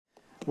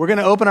We're going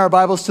to open our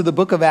Bibles to the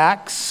book of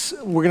Acts.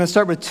 We're going to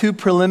start with two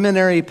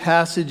preliminary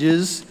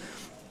passages.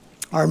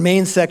 Our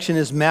main section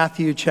is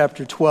Matthew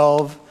chapter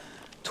 12,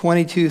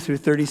 22 through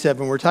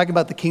 37. We're talking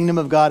about the kingdom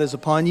of God is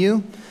upon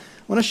you.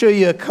 I want to show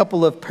you a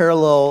couple of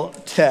parallel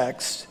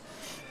texts.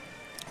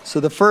 So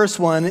the first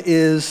one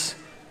is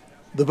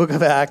the book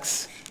of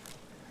Acts,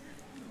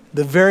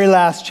 the very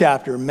last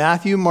chapter,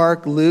 Matthew,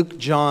 Mark, Luke,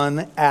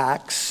 John,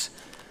 Acts.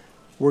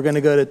 We're going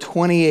to go to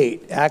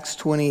 28, Acts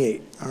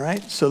 28. All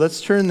right, so let's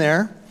turn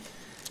there.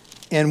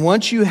 And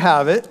once you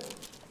have it,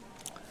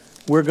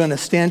 we're going to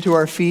stand to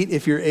our feet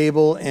if you're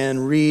able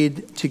and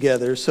read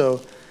together.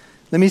 So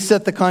let me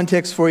set the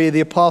context for you. The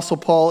Apostle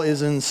Paul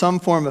is in some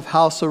form of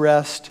house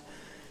arrest,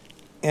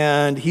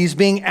 and he's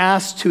being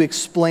asked to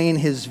explain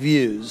his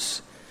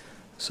views.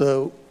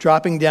 So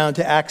dropping down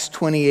to Acts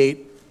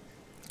 28,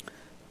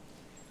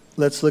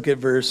 let's look at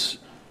verse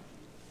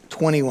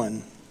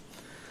 21.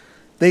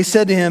 They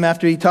said to him,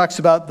 after he talks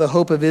about the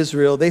hope of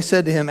Israel, they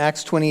said to him,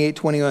 Acts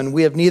 28:21,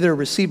 we have neither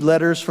received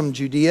letters from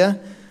Judea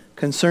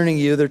concerning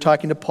you, they're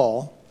talking to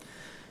Paul,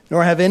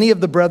 nor have any of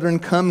the brethren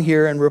come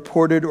here and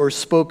reported or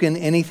spoken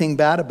anything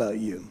bad about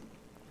you.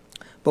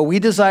 But we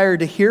desire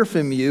to hear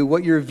from you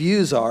what your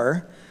views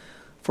are,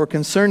 for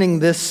concerning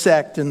this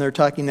sect, and they're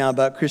talking now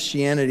about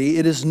Christianity,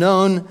 it is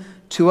known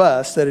to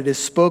us that it is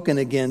spoken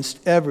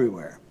against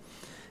everywhere.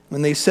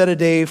 When they set a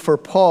day for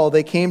Paul,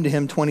 they came to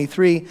him,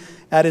 23,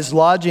 at his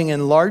lodging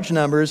in large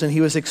numbers, and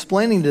he was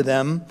explaining to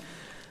them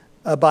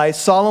by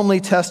solemnly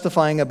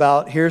testifying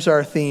about, here's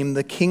our theme,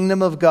 the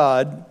kingdom of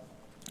God,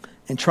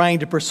 and trying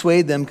to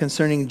persuade them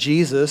concerning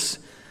Jesus,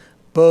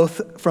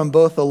 from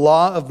both the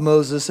law of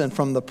Moses and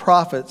from the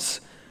prophets,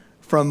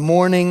 from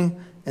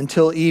morning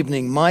until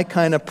evening. My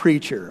kind of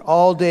preacher,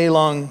 all day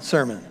long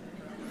sermon.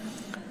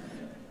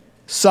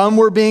 Some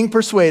were being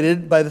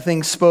persuaded by the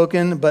things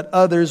spoken, but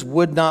others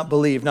would not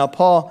believe. Now,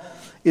 Paul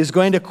is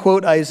going to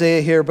quote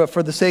Isaiah here, but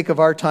for the sake of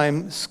our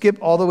time, skip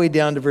all the way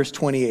down to verse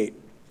 28.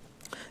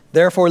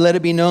 Therefore, let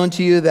it be known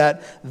to you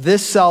that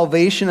this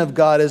salvation of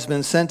God has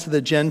been sent to the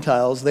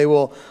Gentiles. They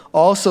will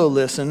also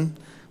listen.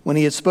 When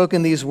he had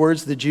spoken these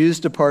words, the Jews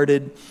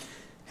departed,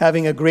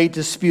 having a great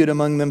dispute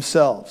among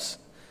themselves.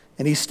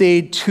 And he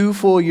stayed 2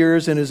 full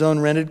years in his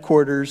own rented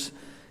quarters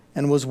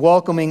and was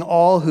welcoming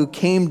all who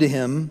came to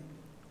him,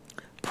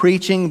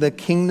 preaching the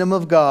kingdom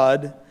of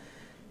God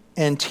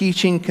and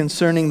teaching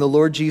concerning the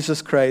Lord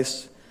Jesus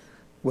Christ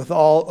with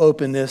all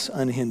openness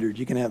unhindered.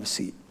 You can have a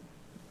seat.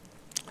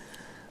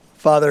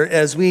 Father,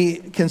 as we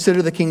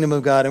consider the kingdom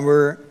of God, and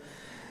we're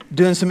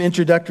doing some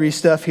introductory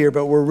stuff here,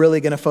 but we're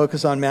really going to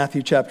focus on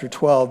Matthew chapter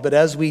 12. But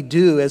as we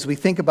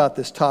think about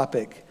this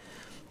topic,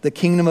 the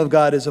kingdom of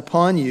God is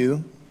upon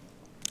you.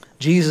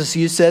 Jesus,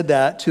 you said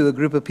that to a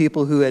group of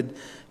people who had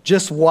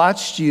just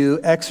watched you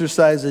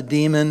exorcise a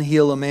demon,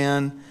 heal a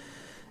man.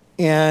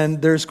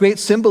 And there's great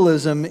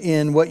symbolism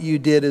in what you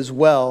did as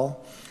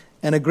well,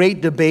 and a great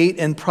debate,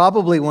 and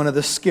probably one of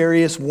the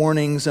scariest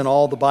warnings in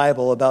all the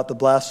Bible about the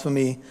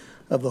blasphemy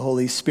of the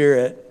Holy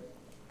Spirit.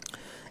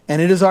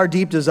 And it is our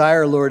deep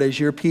desire, Lord, as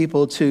your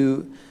people,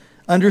 to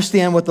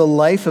understand what the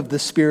life of the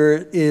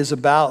Spirit is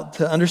about,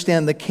 to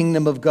understand the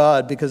kingdom of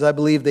God, because I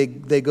believe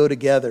they go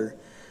together.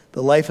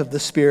 The life of the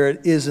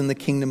Spirit is in the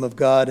kingdom of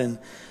God, and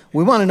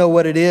we want to know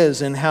what it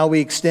is and how we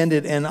extend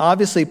it. And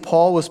obviously,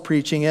 Paul was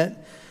preaching it.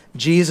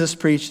 Jesus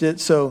preached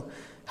it, so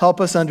help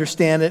us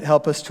understand it,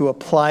 help us to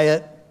apply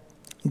it.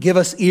 Give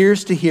us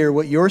ears to hear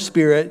what your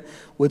Spirit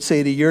would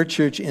say to your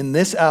church in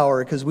this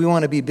hour, because we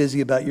want to be busy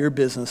about your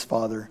business,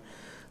 Father.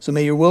 So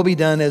may your will be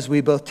done as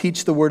we both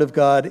teach the word of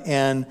God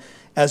and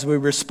as we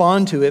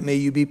respond to it, may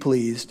you be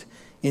pleased.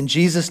 In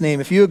Jesus' name,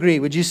 if you agree,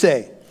 would you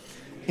say,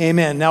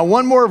 amen. Now,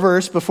 one more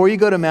verse before you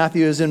go to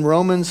Matthew is in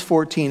Romans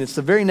 14. It's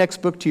the very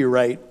next book to your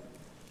right.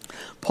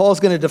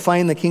 Paul's going to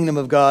define the kingdom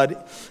of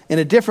God in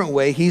a different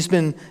way. He's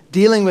been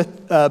dealing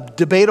with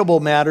debatable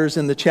matters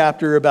in the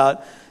chapter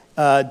about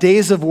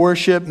days of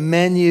worship,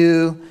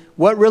 menu.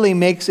 What really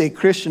makes a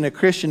Christian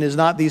is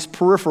not these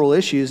peripheral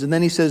issues. And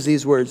then he says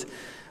these words.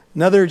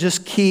 Another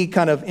just key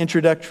kind of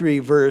introductory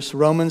verse,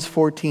 Romans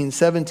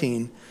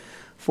 14:17.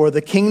 For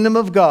the kingdom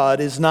of God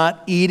is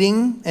not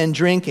eating and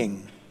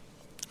drinking,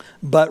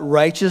 but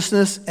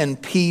righteousness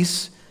and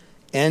peace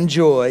and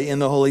joy in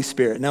the Holy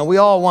Spirit. Now, we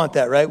all want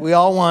that, right? We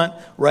all want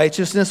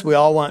righteousness. We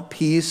all want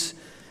peace.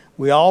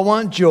 We all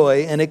want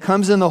joy, and it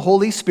comes in the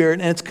Holy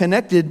Spirit, and it's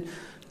connected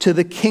to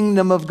the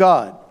kingdom of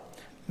God.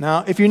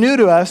 Now, if you're new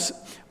to us,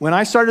 when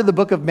I started the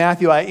book of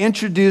Matthew, I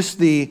introduced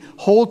the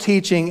whole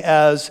teaching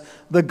as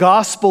the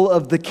gospel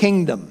of the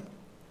kingdom.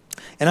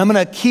 And I'm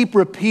going to keep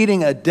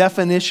repeating a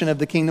definition of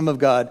the kingdom of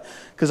God,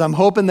 because I'm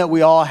hoping that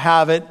we all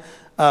have it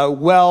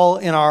well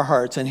in our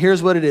hearts. And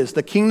here's what it is.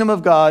 The kingdom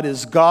of God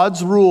is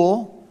God's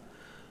rule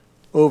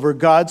over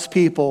God's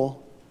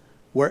people,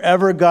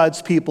 wherever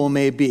God's people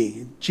may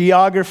be.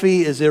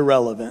 Geography is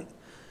irrelevant.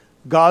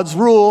 God's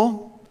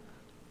rule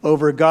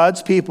over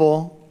God's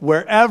people,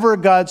 wherever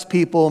God's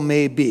people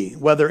may be,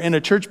 whether in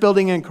a church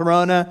building in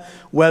Corona,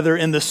 whether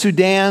in the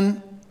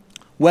Sudan,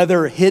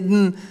 whether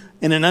hidden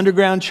in an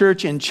underground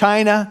church in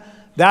China,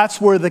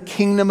 That's where the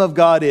kingdom of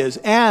God is.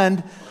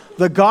 And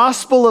the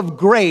gospel of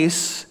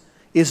grace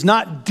is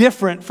not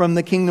different from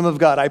the kingdom of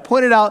God. I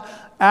pointed out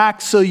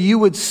Acts so you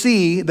would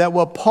see that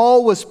what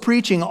Paul was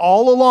preaching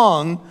all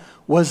along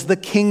was the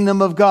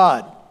kingdom of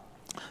God.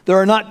 There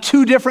are not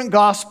two different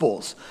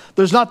gospels.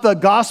 There's not the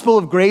gospel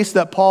of grace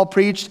that Paul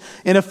preached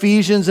in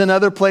Ephesians and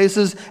other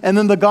places, and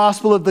then the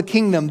gospel of the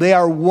kingdom. They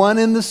are one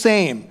and the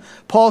same.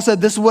 Paul said,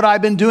 this is what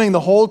I've been doing the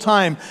whole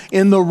time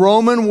in the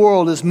Roman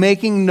world, is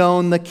making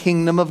known the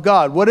kingdom of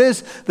God. What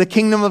is the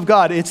kingdom of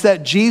God? It's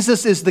that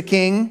Jesus is the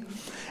king,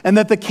 and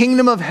that the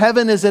kingdom of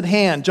heaven is at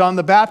hand. John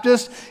the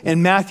Baptist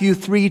in Matthew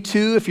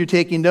 3:2, if you're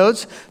taking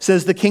notes,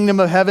 says the kingdom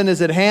of heaven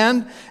is at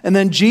hand. And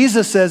then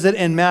Jesus says it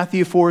in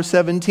Matthew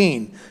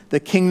 4:17.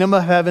 The kingdom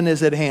of heaven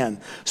is at hand.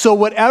 So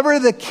whatever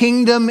the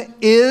kingdom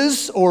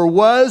is or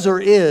was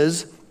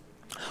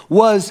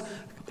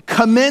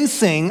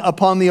commencing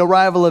upon the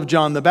arrival of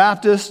John the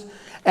Baptist,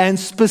 and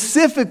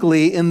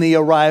specifically in the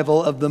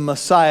arrival of the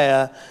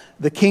Messiah,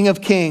 the King of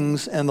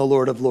Kings and the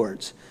Lord of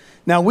Lords.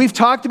 Now, we've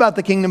talked about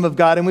the kingdom of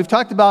God, and we've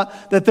talked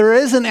about that there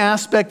is an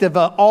aspect of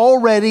an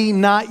already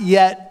not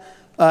yet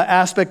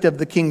aspect of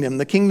the kingdom.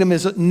 The kingdom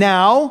is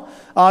now.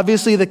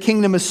 Obviously, the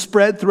kingdom is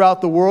spread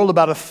throughout the world.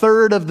 About a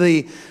third of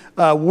the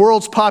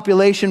world's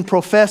population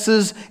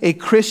professes a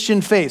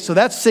Christian faith. So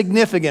that's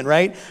significant,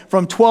 right?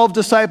 From 12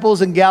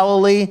 disciples in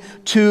Galilee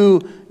to,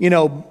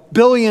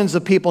 billions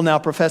of people now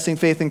professing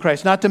faith in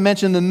Christ. Not to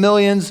mention the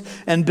millions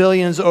and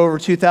billions over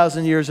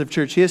 2,000 years of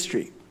church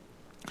history.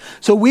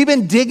 So we've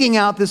been digging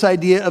out this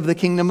idea of the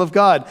kingdom of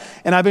God.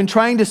 And I've been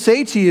trying to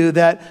say to you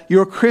that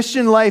your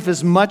Christian life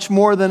is much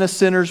more than a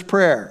sinner's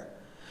prayer.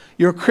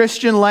 Your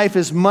Christian life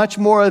is much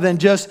more than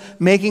just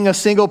making a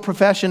single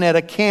profession at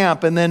a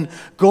camp and then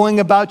going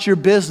about your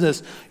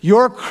business.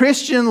 Your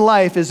Christian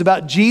life is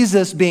about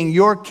Jesus being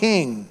your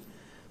king,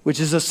 which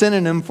is a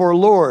synonym for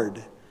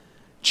Lord.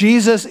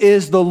 Jesus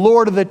is the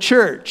Lord of the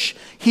church.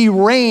 He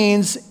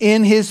reigns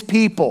in his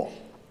people.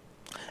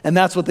 And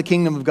that's what the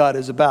kingdom of God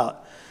is about.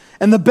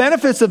 And the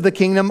benefits of the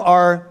kingdom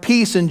are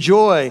peace and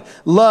joy,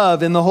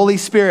 love in the Holy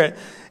Spirit.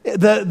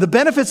 The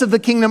benefits of the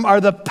kingdom are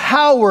the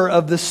power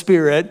of the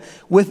Spirit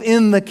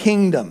within the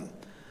kingdom.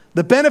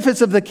 The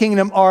benefits of the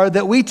kingdom are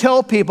that we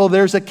tell people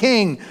there's a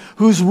king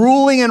who's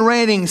ruling and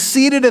reigning,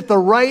 seated at the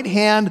right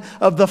hand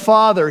of the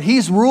Father.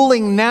 He's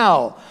ruling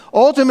now.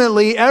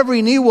 Ultimately,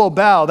 every knee will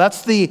bow.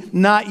 That's the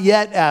not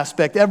yet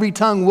aspect. Every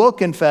tongue will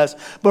confess.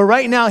 But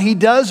right now, he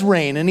does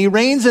reign, and he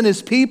reigns in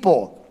his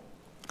people.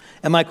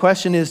 And my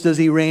question is, does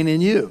he reign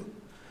in you?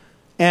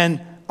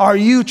 And are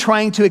you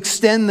trying to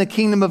extend the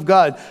kingdom of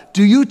God?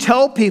 Do you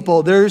tell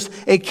people there's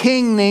a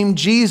king named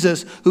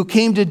Jesus who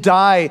came to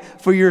die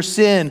for your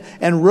sin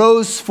and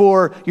rose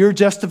for your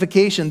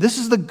justification? This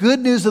is the good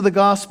news of the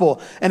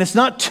gospel. And it's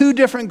not two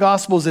different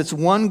gospels, it's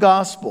one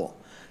gospel.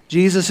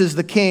 Jesus is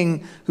the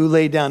king who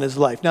laid down his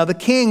life. Now, the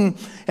king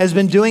has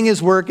been doing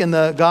his work in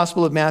the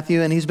Gospel of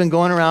Matthew, and he's been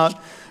going around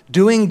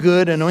doing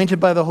good,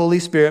 anointed by the Holy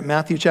Spirit,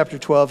 Matthew chapter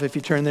 12, if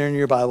you turn there in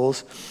your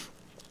Bibles.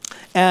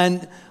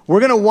 And we're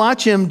going to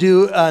watch him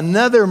do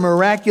another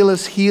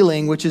miraculous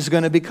healing, which is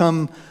going to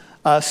become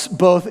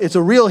both, it's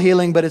a real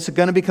healing, but it's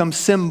going to become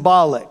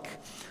symbolic.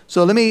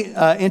 So let me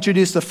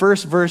introduce the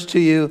first verse to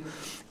you.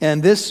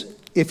 And this,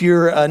 if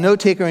you're a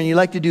note taker and you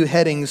like to do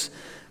headings,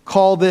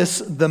 call this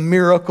the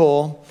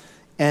miracle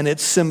and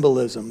its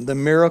symbolism. The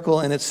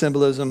miracle and its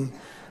symbolism.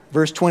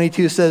 Verse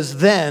 22 says,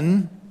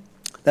 then,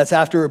 that's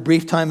after a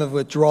brief time of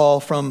withdrawal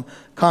from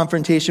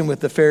confrontation with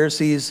the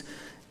Pharisees.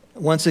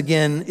 Once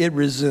again, it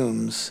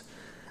resumes.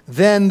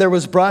 Then there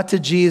was brought to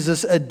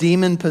Jesus a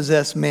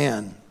demon-possessed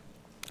man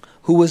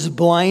who was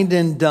blind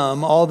and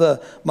dumb. All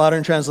the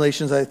modern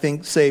translations, I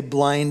think, say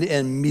blind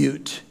and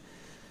mute.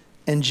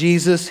 And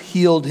Jesus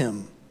healed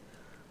him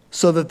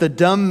so that the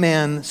dumb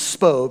man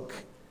spoke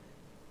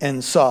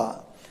and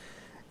saw.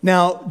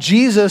 Now,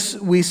 Jesus,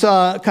 we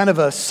saw kind of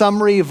a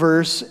summary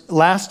verse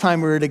last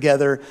time we were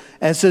together,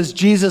 and it says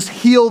Jesus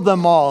healed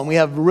them all, and we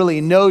have really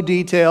no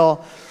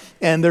detail.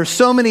 And there's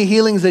so many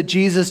healings that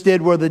Jesus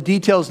did where the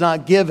detail's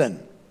not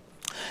given.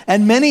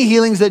 And many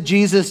healings that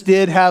Jesus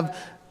did have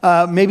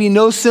maybe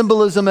no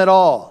symbolism at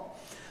all.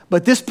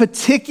 But this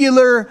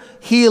particular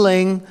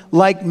healing,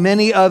 like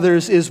many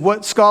others, is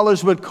what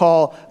scholars would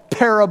call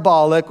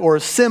parabolic or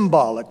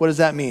symbolic. What does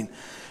that mean?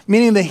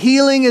 Meaning the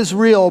healing is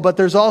real, but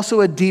there's also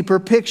a deeper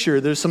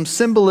picture. There's some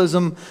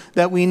symbolism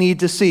that we need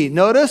to see.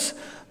 Notice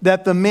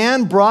that the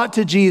man brought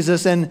to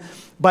Jesus, and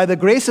by the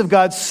grace of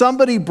God,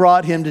 somebody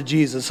brought him to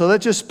Jesus. So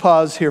let's just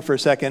pause here for a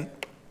second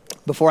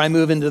before I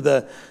move into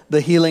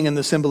the healing and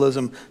the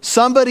symbolism.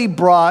 Somebody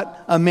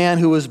brought a man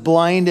who was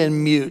blind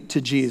and mute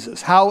to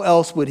Jesus. How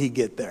else would he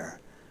get there?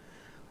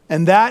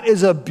 And that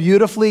is a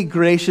beautifully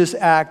gracious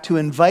act to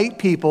invite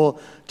people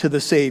to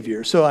the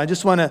Savior. So I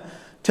just want to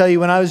tell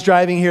you, when I was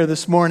driving here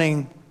this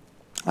morning,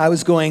 I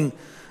was going,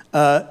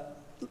 that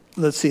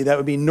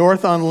would be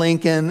north on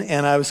Lincoln,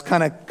 and I was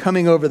kind of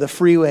coming over the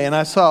freeway, and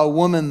I saw a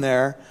woman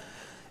there,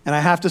 and I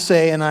have to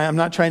say, and I'm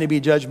not trying to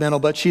be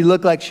judgmental, but she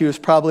looked like she was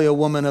probably a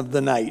woman of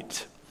the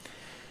night.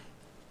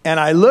 And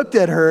I looked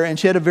at her, and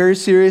she had a very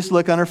serious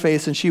look on her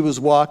face, and she was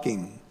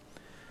walking.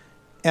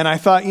 And I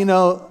thought,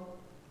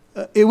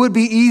 it would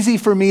be easy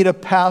for me to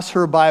pass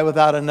her by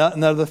without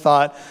another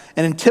thought.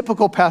 And in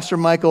typical Pastor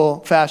Michael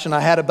fashion,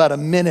 I had about a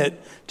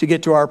minute to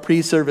get to our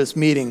pre-service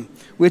meeting,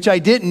 which I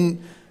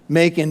didn't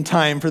make in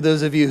time for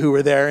those of you who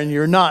were there, and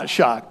you're not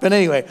shocked. But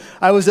anyway,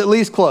 I was at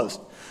least close.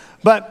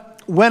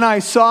 But when I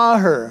saw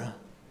her,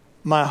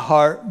 my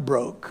heart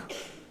broke.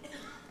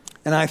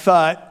 And I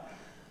thought,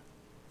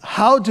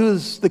 how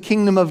does the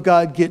kingdom of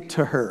God get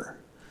to her?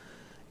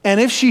 And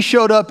if she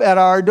showed up at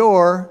our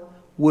door,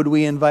 would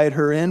we invite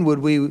her in? Would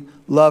we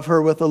love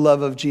her with the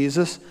love of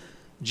Jesus?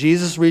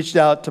 Jesus reached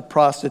out to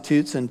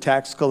prostitutes and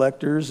tax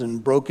collectors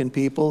and broken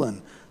people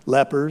and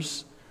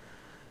lepers.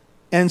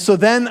 And so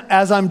then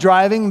as I'm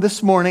driving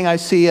this morning, I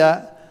see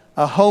a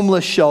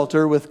homeless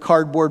shelter with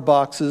cardboard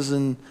boxes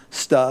and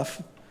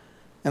stuff.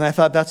 And I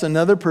thought, that's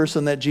another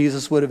person that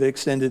Jesus would have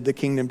extended the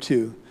kingdom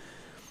to.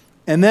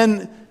 And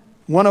then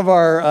one of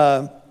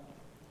our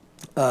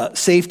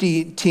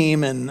safety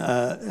team and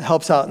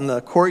helps out in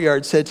the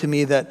courtyard said to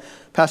me that,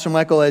 Pastor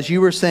Michael, as you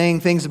were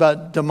saying things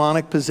about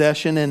demonic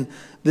possession and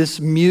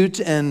this mute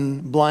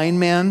and blind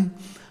man,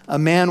 a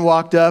man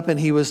walked up and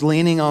he was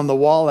leaning on the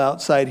wall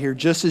outside here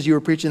just as you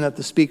were preaching that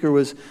the speaker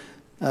was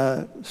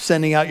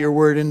sending out your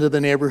word into the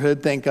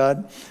neighborhood, thank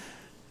God.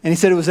 And he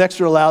said it was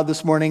extra loud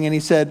this morning, and he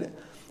said,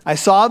 I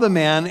saw the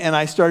man and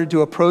I started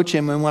to approach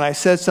him, and when I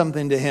said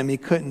something to him, he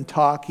couldn't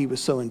talk. He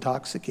was so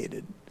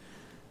intoxicated.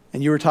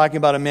 And you were talking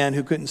about a man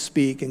who couldn't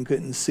speak and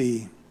couldn't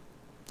see.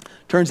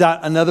 Turns out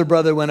another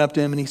brother went up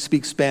to him, and he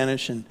speaks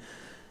Spanish, and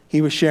he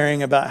was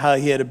sharing about how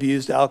he had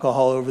abused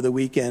alcohol over the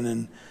weekend,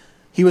 and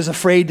he was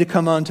afraid to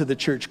come onto the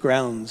church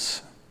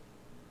grounds.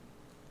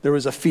 There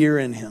was a fear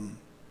in him.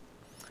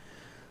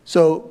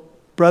 So,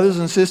 brothers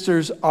and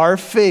sisters, our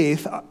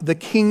faith, the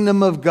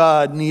kingdom of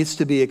God needs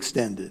to be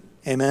extended.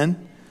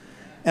 Amen?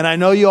 And I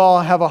know you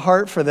all have a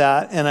heart for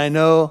that, and I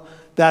know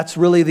that's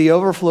really the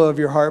overflow of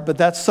your heart, but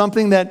that's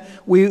something that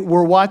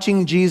we're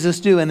watching Jesus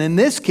do. And in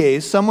this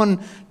case,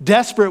 someone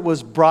desperate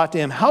was brought to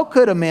him. How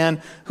could a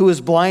man who was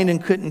blind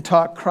and couldn't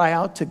talk cry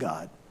out to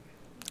God?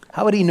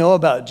 How would he know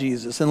about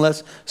Jesus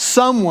unless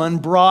someone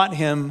brought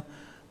him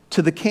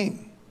to the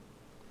king?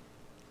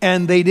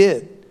 And they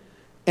did.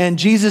 And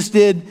Jesus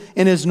did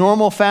in his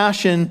normal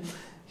fashion.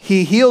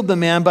 He healed the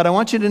man, but I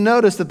want you to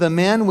notice that the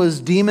man was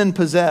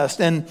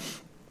demon-possessed. And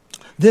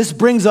this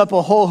brings up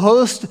a whole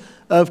host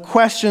of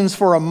questions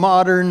for a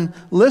modern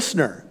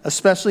listener,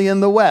 especially in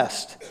the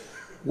West.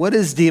 What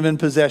is demon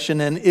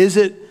possession, and is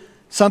it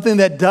something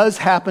that does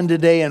happen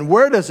today, and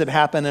where does it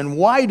happen, and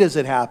why does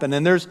it happen?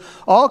 And there's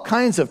all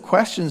kinds of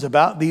questions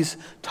about these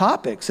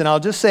topics. And I'll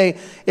just say,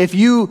 if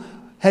you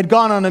had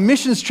gone on a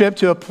missions trip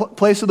to a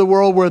place of the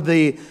world where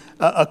the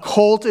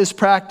occult is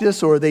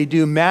practiced, or they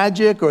do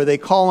magic, or they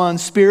call on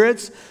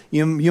spirits,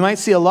 you might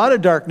see a lot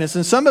of darkness.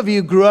 And some of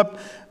you grew up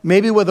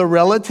maybe with a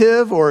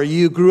relative, or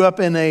you grew up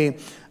in a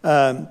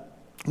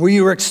where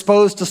you were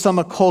exposed to some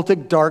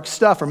occultic dark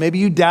stuff, or maybe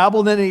you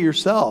dabbled in it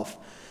yourself.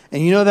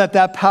 And you know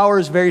that power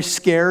is very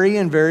scary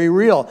and very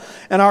real.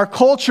 And our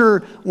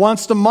culture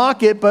wants to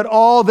mock it, but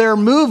all their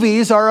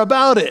movies are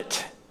about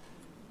it.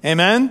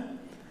 Amen?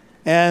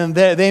 And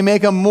they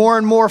make them more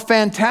and more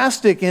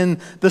fantastic in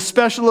the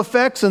special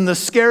effects and the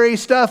scary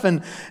stuff.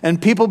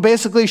 And people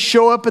basically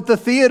show up at the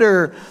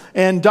theater.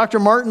 And Dr.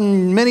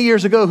 Martin, many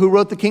years ago, who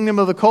wrote The Kingdom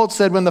of the Cults,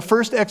 said when the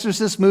first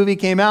Exorcist movie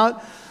came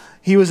out,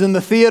 he was in the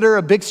theater,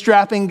 a big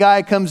strapping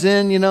guy comes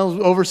in,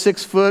 over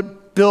 6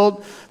 foot,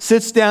 built,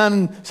 sits down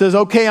and says,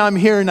 okay, I'm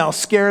here now,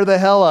 scare the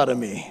hell out of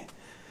me.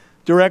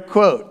 Direct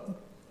quote.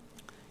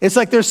 It's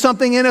like there's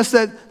something in us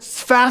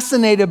that's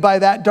fascinated by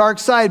that dark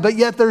side, but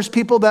yet there's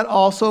people that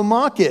also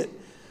mock it.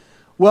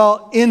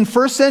 Well, in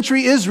first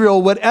century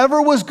Israel,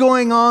 whatever was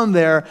going on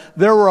there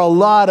were a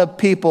lot of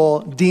people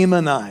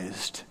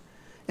demonized.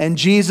 And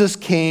Jesus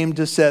came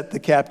to set the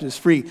captives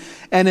free.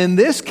 And in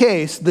this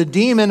case, the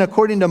demon,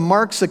 according to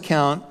Mark's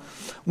account,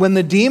 when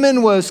the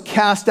demon was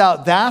cast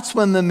out, that's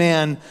when the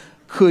man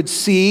could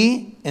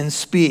see and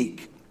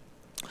speak.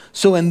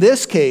 So in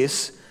this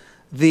case,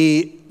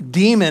 the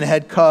demon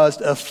had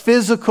caused a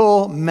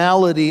physical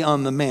malady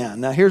on the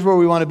man. Now here's where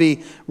we want to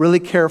be really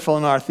careful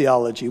in our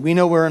theology. We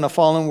know we're in a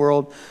fallen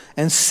world,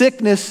 and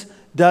sickness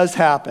does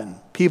happen.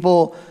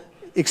 People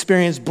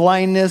experience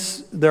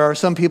blindness. There are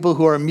some people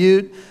who are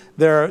mute.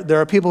 There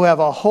are people who have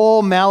a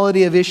whole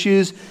malady of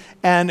issues,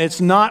 and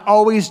it's not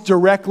always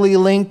directly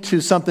linked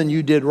to something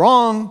you did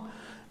wrong,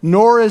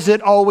 nor is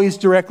it always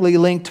directly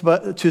linked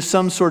to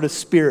some sort of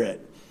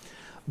spirit.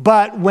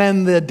 But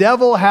when the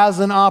devil has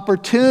an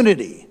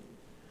opportunity,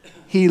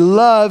 he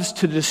loves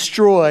to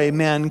destroy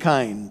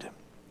mankind.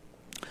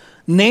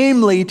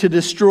 Namely, to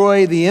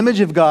destroy the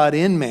image of God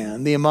in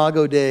man, the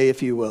imago Dei,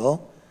 if you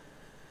will.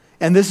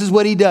 And this is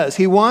what he does.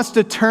 He wants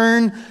to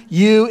turn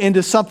you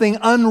into something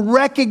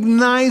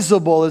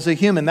unrecognizable as a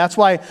human. That's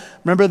why,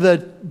 remember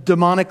the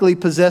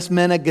demonically possessed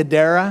men at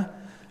Gadara?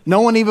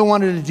 No one even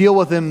wanted to deal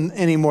with them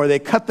anymore. They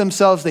cut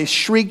themselves. They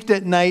shrieked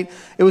at night.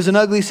 It was an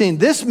ugly scene.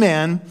 This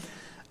man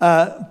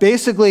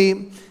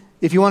Basically,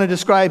 if you want to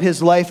describe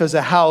his life as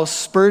a house,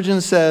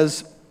 Spurgeon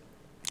says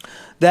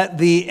that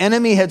the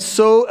enemy had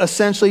so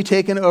essentially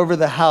taken over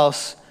the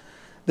house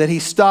that he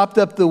stopped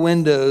up the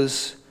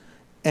windows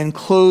and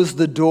closed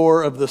the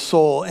door of the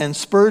soul. And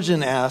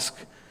Spurgeon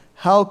asked,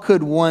 how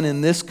could one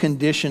in this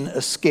condition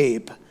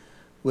escape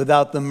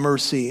without the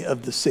mercy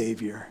of the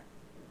Savior?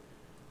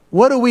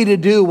 What are we to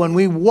do when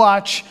we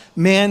watch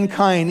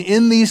mankind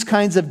in these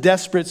kinds of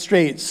desperate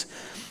straits?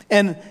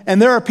 And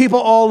there are people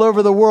all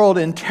over the world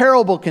in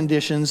terrible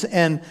conditions,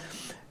 and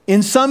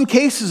in some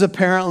cases,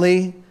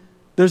 apparently,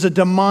 there's a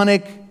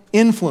demonic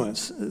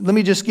influence. Let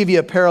me just give you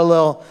a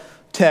parallel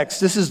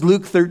text. This is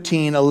Luke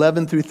 13,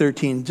 11 through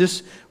 13.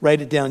 Just write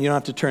it down. You don't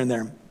have to turn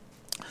there.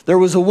 There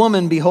was a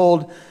woman,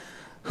 behold,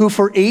 who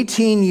for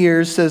 18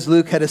 years, says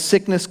Luke, had a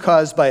sickness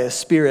caused by a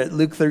spirit.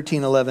 Luke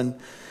 13, 11.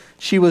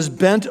 She was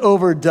bent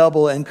over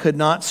double and could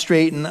not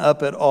straighten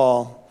up at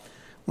all.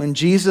 When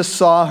Jesus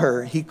saw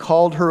her, he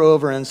called her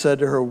over and said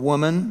to her,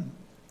 "Woman,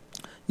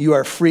 you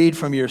are freed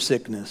from your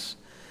sickness."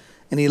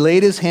 And he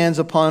laid his hands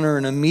upon her,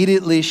 and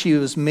immediately she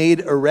was made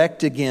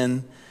erect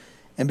again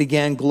and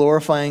began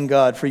glorifying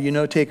God. For you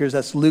note takers,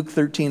 that's Luke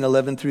 13,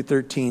 11 through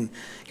 13.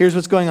 Here's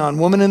what's going on.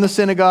 Woman in the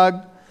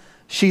synagogue,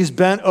 she's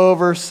bent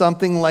over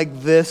something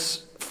like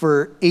this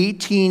for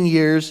 18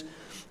 years.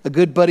 A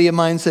good buddy of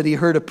mine said he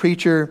heard a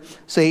preacher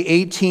say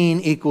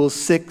 18 equals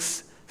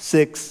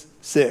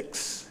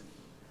 666.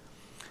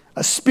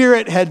 A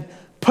spirit had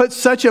put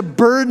such a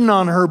burden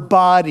on her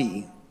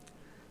body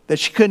that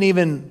she couldn't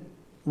even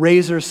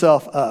raise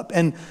herself up.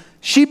 And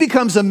she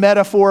becomes a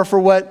metaphor for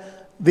what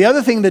the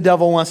other thing the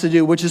devil wants to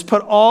do, which is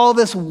put all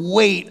this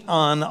weight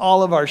on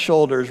all of our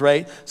shoulders,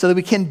 right? So that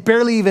we can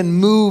barely even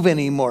move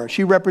anymore.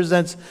 She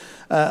represents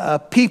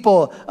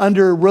people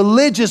under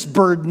religious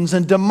burdens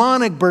and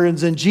demonic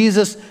burdens, and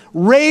Jesus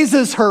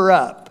raises her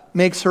up,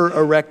 makes her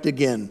erect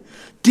again,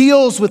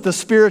 deals with the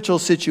spiritual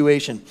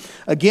situation.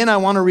 Again, I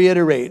want to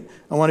reiterate,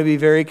 I want to be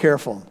very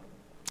careful.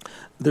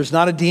 There's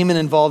not a demon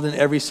involved in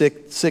every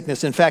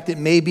sickness. In fact, it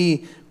may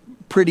be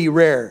pretty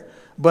rare,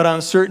 but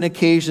on certain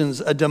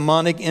occasions, a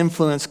demonic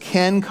influence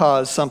can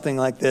cause something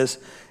like this,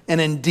 and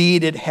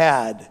indeed it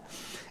had.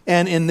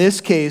 And in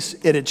this case,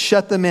 it had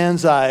shut the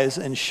man's eyes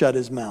and shut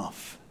his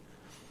mouth.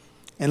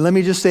 And let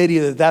me just say to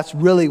you that that's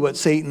really what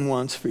Satan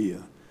wants for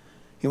you.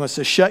 He wants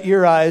to shut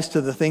your eyes to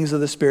the things of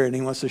the Spirit, and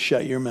he wants to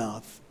shut your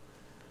mouth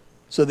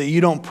so that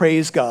you don't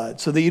praise God,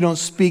 so that you don't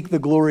speak the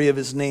glory of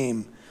his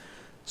name,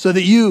 so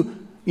that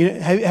you know,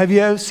 have you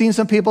ever seen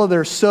some people that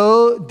are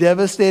so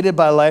devastated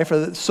by life,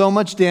 or that so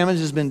much damage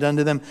has been done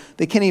to them,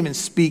 they can't even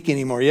speak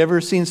anymore? You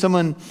ever seen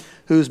someone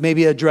who's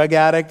maybe a drug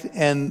addict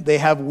and they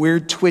have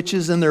weird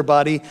twitches in their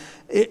body?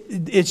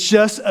 It's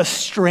just a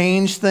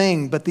strange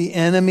thing, but the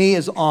enemy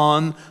is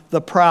on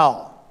the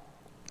prowl.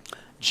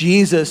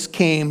 Jesus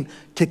came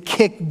to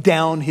kick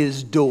down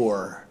his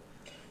door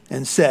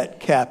and set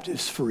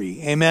captives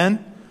free.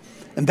 Amen?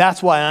 And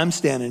that's why I'm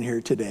standing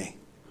here today.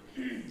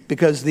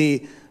 Because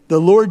the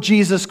Lord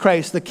Jesus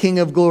Christ, the King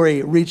of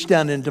glory, reached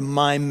down into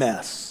my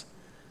mess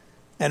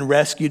and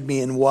rescued me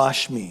and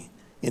washed me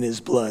in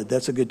his blood.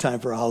 That's a good time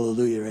for a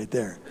hallelujah right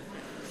there.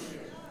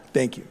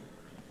 Thank you.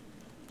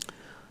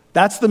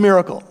 That's the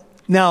miracle.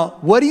 Now,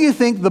 what do you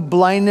think the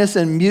blindness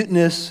and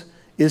muteness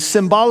is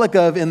symbolic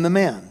of in the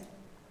man?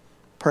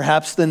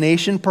 Perhaps the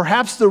nation,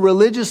 perhaps the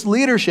religious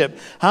leadership.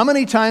 How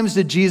many times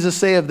did Jesus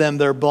say of them,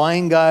 they're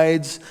blind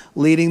guides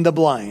leading the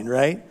blind,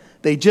 right?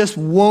 They just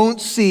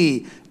won't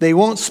see. They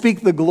won't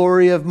speak the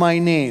glory of my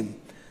name.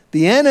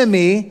 The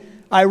enemy,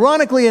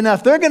 ironically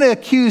enough, they're going to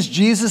accuse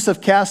Jesus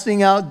of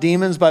casting out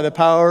demons by the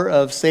power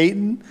of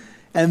Satan.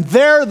 And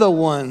they're the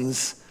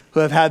ones who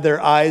have had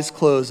their eyes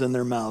closed and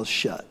their mouths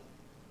shut.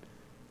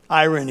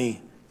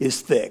 Irony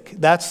is thick.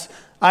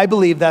 I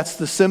believe that's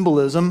the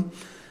symbolism.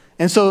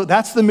 And so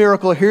that's the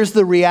miracle. Here's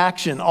the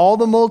reaction. All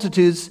the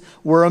multitudes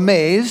were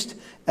amazed,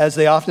 as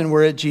they often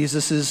were at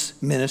Jesus'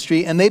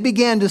 ministry. And they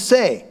began to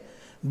say,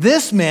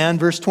 this man,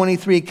 verse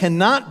 23,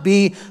 cannot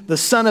be the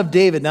son of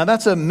David. Now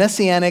that's a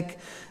messianic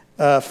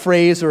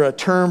phrase or a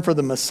term for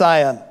the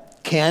Messiah.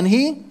 Can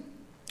he?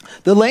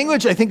 The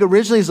language, I think,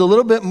 originally is a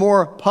little bit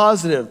more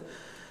positive.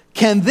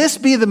 Can this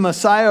be the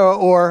Messiah?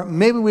 Or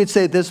maybe we'd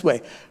say it this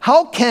way.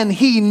 How can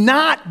he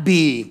not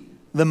be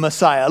the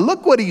Messiah?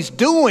 Look what he's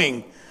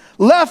doing.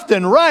 Left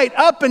and right,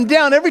 up and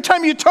down. Every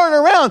time you turn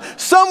around,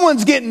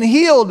 someone's getting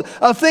healed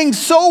of things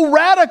so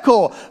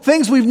radical,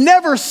 things we've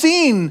never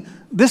seen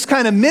this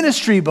kind of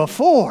ministry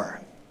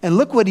before. And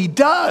look what he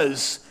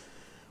does.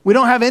 We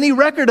don't have any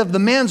record of the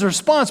man's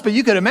response, but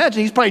you could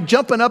imagine he's probably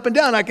jumping up and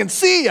down. I can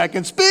see, I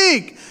can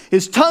speak.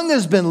 His tongue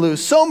has been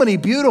loose. So many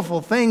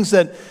beautiful things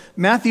that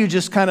Matthew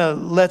just kind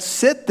of lets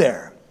sit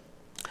there.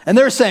 And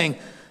they're saying,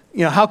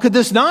 how could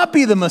this not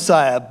be the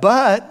Messiah?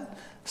 But,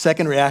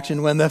 second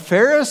reaction, when the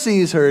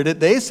Pharisees heard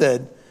it, they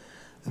said,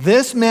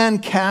 this man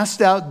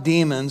cast out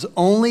demons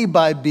only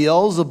by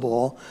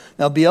Beelzebul.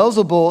 Now,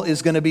 Beelzebul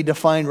is going to be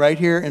defined right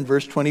here in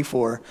verse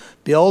 24.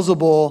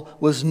 Beelzebul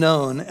was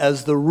known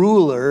as the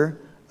ruler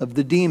of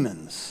the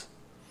demons,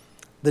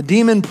 the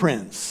demon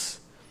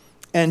prince.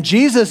 And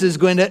Jesus is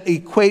going to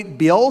equate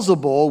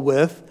Beelzebul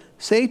with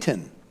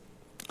Satan.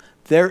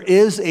 There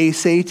is a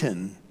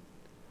Satan.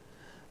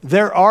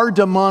 There are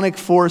demonic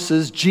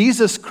forces.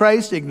 Jesus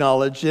Christ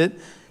acknowledged it.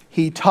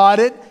 He taught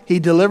it. He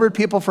delivered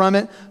people from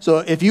it. So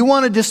if you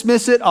want to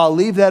dismiss it, I'll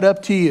leave that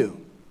up to you.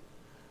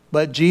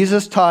 But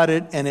Jesus taught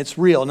it, and it's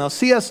real. Now,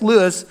 C.S.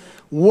 Lewis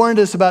warned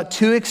us about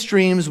two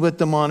extremes with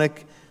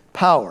demonic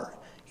power.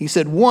 He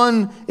said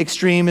one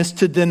extreme is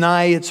to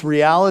deny its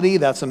reality.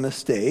 That's a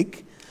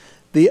mistake.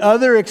 The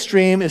other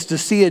extreme is to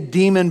see a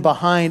demon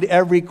behind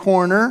every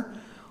corner,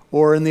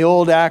 or in the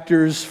old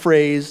actor's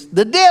phrase,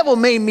 the devil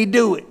made me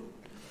do it.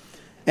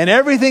 And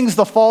everything's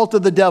the fault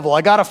of the devil.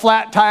 I got a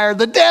flat tire.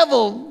 The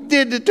devil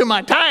did it to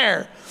my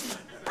tire.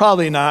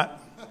 Probably not.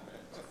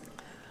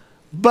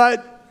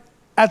 But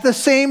at the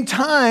same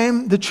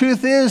time, the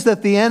truth is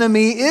that the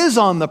enemy is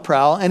on the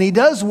prowl, and he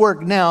does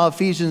work now,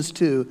 Ephesians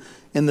 2,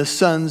 in the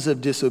sons of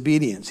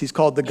disobedience. He's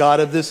called the God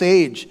of this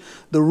age,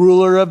 the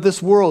ruler of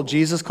this world.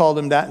 Jesus called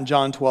him that in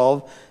John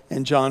 12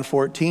 and John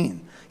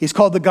 14. He's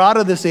called the God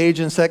of this age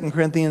in 2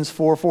 Corinthians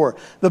 4:4.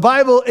 The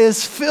Bible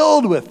is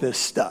filled with this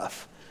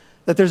stuff,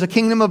 that there's a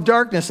kingdom of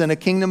darkness and a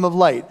kingdom of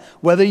light.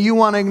 Whether you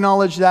want to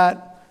acknowledge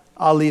that,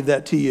 I'll leave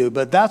that to you.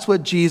 But that's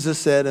what Jesus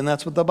said, and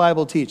that's what the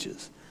Bible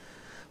teaches.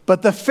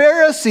 But the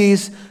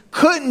Pharisees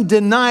couldn't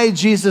deny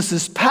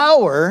Jesus'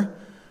 power,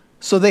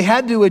 so they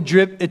had to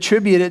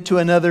attribute it to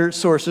another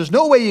source. There's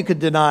no way you could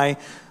deny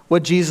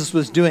what Jesus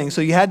was doing.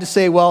 So you had to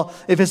say, well,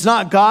 if it's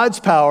not God's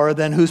power,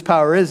 then whose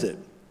power is it?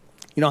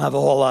 You don't have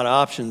a whole lot of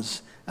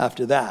options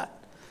after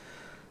that.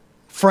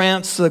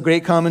 France, the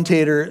great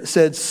commentator,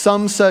 said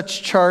some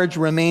such charge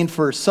remained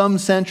for some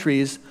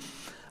centuries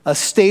a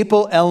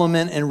staple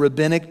element in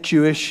rabbinic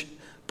Jewish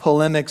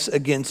polemics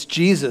against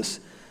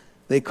Jesus.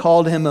 They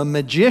called him a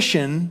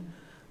magician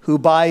who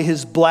by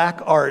his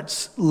black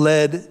arts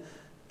led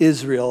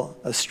Israel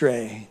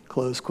astray,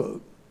 close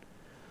quote.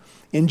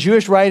 In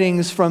Jewish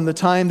writings from the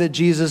time that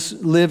Jesus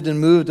lived and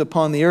moved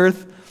upon the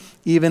earth,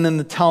 even in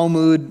the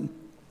Talmud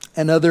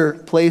and other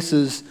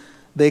places,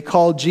 they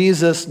call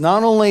Jesus,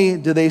 not only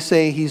do they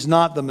say he's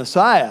not the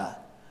Messiah,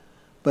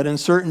 but in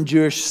certain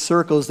Jewish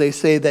circles they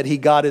say that he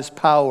got his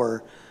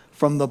power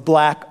from the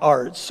black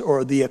arts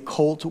or the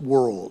occult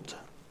world.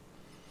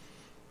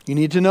 You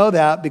need to know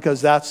that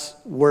because that's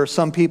where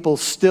some people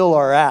still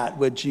are at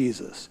with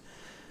Jesus.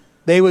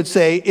 They would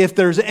say if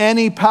there's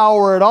any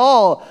power at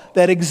all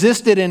that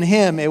existed in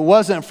him, it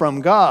wasn't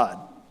from God.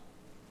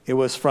 It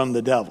was from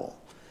the devil.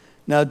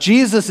 Now,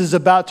 Jesus is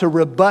about to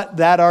rebut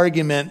that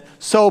argument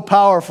so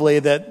powerfully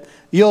that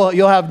you'll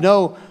have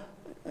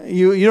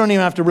you don't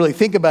even have to really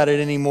think about it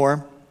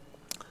anymore.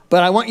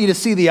 But I want you to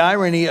see the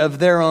irony of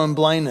their own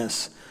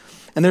blindness.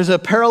 And there's a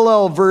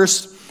parallel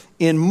verse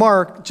in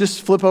Mark.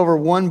 Just flip over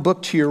one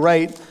book to your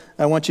right.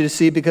 I want you to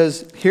see,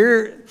 because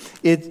here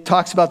it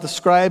talks about the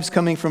scribes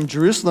coming from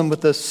Jerusalem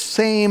with the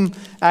same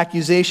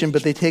accusation,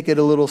 but they take it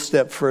a little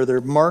step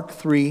further. Mark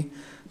 3,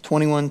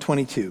 21,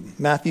 22.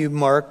 Matthew,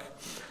 Mark.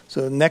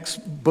 So next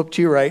book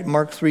to your right,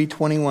 Mark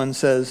 3:21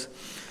 says,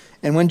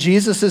 and when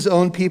Jesus'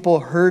 own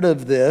people heard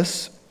of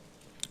this,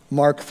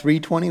 Mark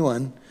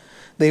 3:21,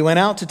 they went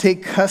out to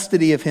take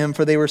custody of him,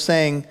 for they were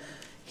saying,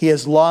 he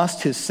has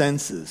lost his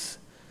senses.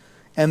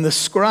 And the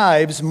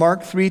scribes,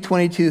 Mark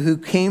 3:22, who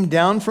came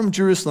down from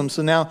Jerusalem,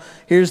 so now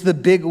here's the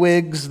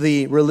bigwigs,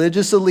 the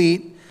religious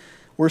elite,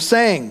 were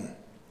saying,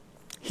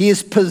 he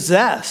is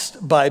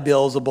possessed by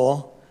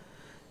Beelzebul,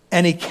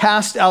 and he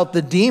cast out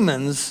the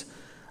demons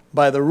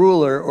by the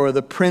ruler or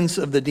the prince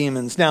of the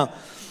demons. Now,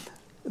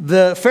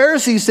 the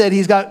Pharisees said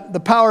he's got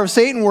the power of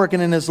Satan working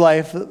in his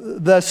life.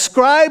 The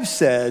scribes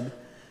said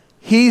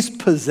he's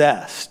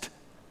possessed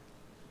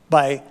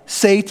by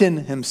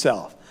Satan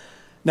himself.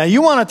 Now,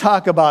 you want to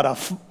talk about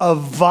a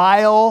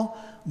vile,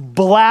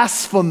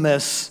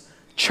 blasphemous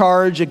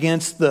charge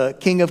against the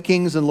King of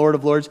Kings and Lord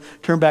of Lords.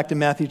 Turn back to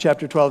Matthew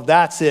chapter 12.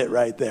 That's it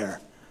right there.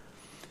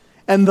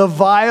 And the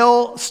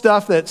vile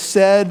stuff that's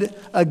said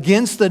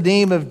against the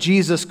name of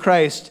Jesus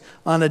Christ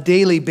on a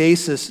daily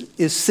basis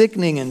is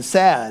sickening and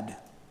sad.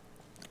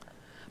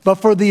 But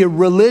for the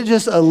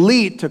religious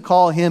elite to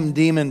call him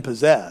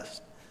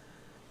demon-possessed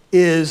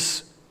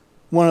is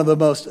one of the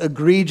most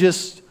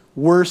egregious,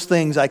 worst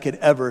things I could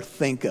ever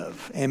think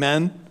of.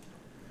 Amen?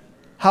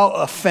 How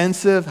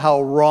offensive,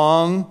 how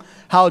wrong,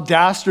 how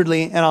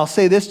dastardly. And I'll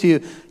say this to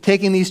you,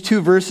 taking these two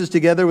verses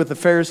together with the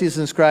Pharisees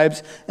and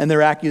scribes and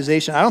their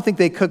accusation, I don't think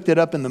they cooked it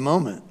up in the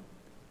moment.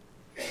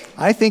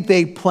 I think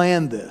they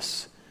planned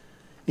this.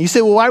 And you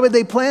say, well, why would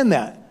they plan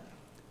that?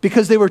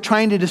 Because they were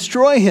trying to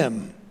destroy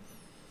him.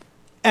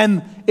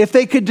 And if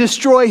they could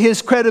destroy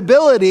his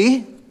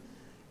credibility,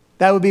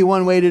 that would be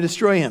one way to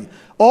destroy him.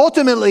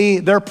 Ultimately,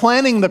 they're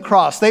planning the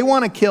cross. They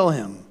want to kill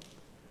him.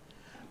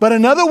 But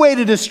another way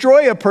to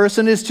destroy a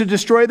person is to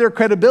destroy their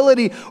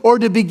credibility or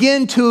to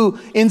begin to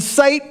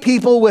incite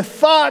people with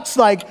thoughts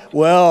like,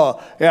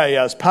 well, yeah, he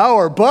has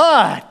power,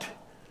 but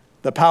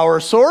the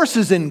power source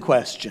is in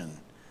question.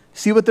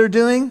 See what they're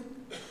doing?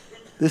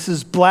 This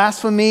is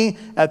blasphemy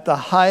at the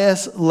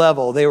highest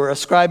level. They were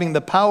ascribing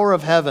the power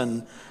of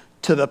heaven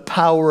to the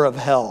power of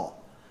hell.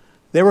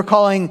 They were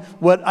calling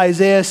what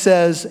Isaiah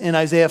says in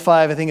Isaiah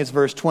 5, I think it's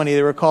verse 20,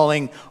 they were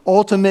calling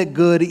ultimate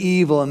good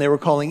evil, and they were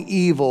calling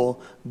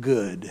evil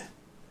good.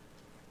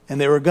 And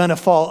they were going to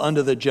fall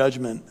under the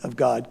judgment of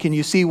God. Can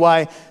you see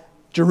why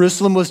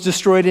Jerusalem was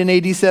destroyed in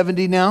AD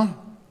 70 now?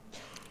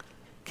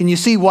 Can you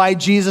see why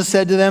Jesus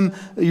said to them,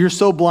 you're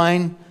so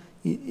blind,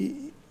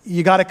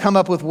 you got to come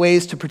up with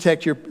ways to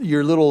protect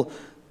your little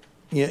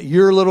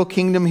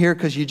kingdom here,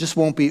 because you just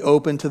won't be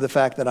open to the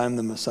fact that I'm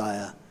the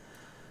Messiah.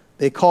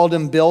 They called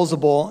him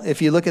Beelzebul.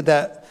 If you look at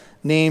that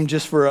name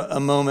just for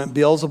a moment,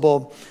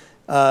 Beelzebul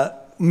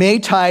may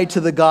tie to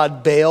the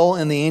god Baal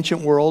in the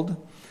ancient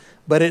world,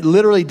 but it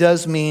literally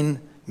does mean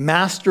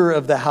master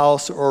of the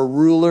house or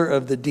ruler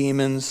of the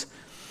demons.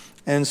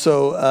 And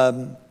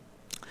so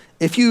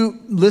if you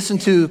listen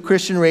to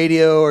Christian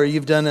radio, or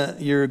you've done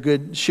your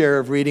good share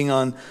of reading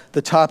on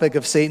the topic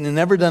of Satan and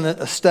never done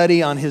a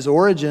study on his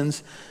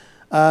origins,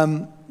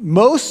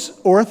 most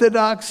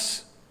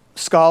Orthodox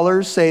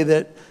scholars say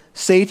that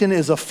Satan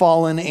is a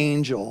fallen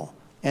angel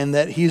and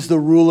that he's the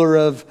ruler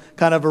of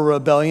kind of a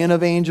rebellion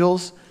of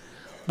angels.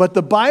 But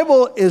the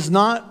Bible is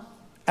not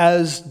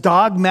as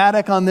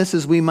dogmatic on this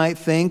as we might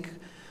think.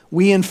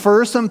 We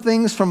infer some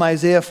things from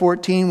Isaiah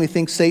 14. We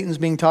think Satan's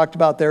being talked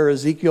about there,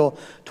 Ezekiel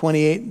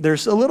 28.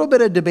 There's a little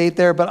bit of debate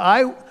there, but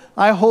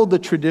I hold the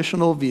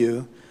traditional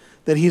view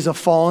that he's a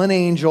fallen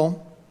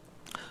angel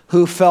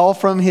who fell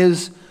from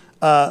his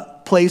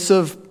place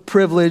of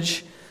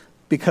privilege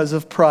because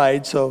of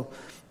pride. So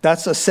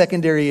that's a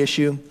secondary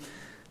issue.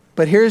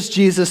 But here's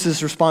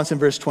Jesus' response in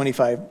verse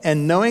 25.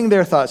 And knowing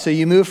their thoughts. So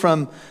you move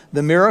from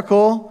the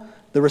miracle,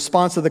 the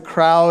response of the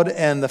crowd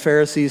and the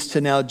Pharisees,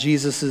 to now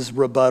Jesus'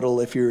 rebuttal,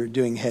 if you're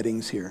doing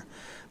headings here.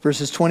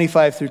 Verses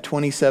 25 through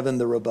 27,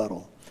 the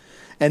rebuttal.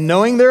 And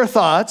knowing their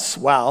thoughts,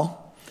 wow,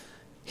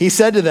 he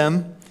said to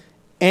them,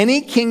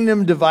 any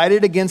kingdom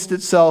divided against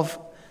itself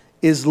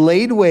is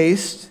laid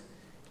waste,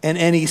 and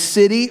any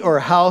city or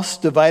house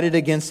divided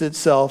against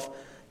itself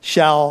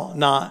shall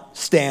not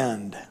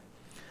stand.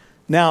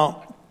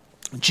 Now,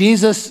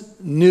 Jesus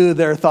knew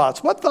their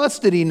thoughts. What thoughts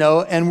did he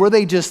know? And were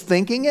they just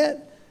thinking it?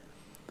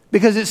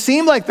 Because it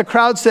seemed like the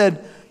crowd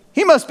said,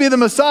 he must be the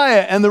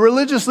Messiah. And the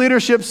religious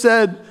leadership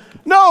said,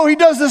 no, he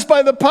does this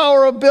by the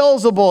power of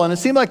Beelzebul. And it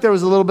seemed like there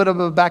was a little bit of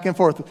a back and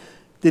forth.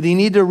 Did he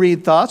need to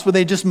read thoughts? Were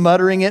they just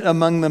muttering it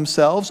among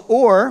themselves?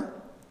 Or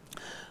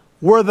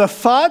were the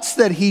thoughts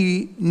that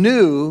he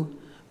knew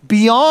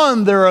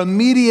beyond their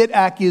immediate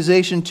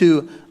accusation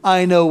to,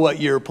 I know what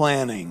you're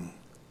planning.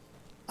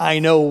 I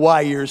know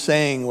why you're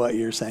saying what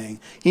you're saying.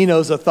 He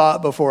knows a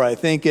thought before I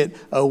think it,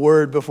 a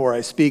word before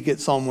I speak it,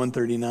 Psalm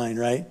 139,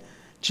 right?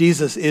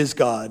 Jesus is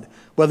God.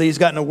 Whether he's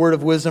gotten a word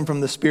of wisdom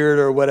from the Spirit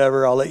or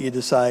whatever, I'll let you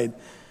decide.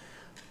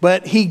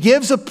 But he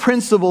gives a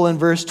principle in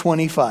verse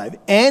 25.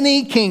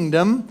 Any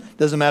kingdom,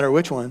 doesn't matter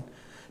which one,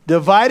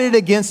 divided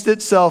against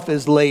itself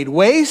is laid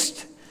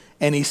waste.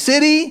 Any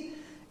city,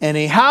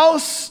 any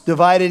house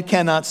divided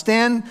cannot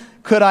stand.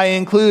 Could I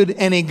include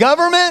any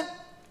government?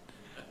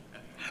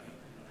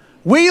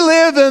 We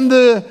live in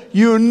the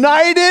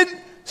United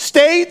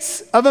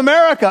States of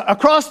America.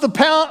 Across the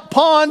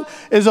pond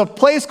is a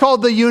place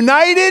called the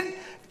United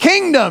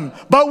Kingdom.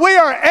 But we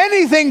are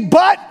anything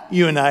but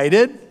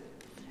united.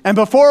 And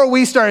before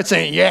we start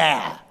saying,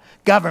 yeah,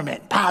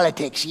 government,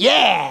 politics,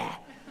 yeah,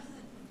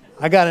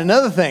 I got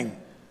another thing.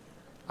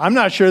 I'm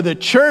not sure the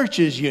church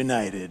is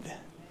united.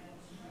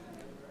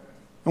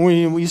 And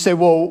when you say,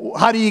 well,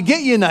 how do you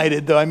get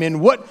united, though? I mean,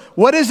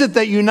 what is it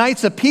that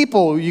unites a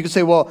people? You could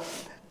say, well,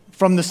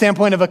 from the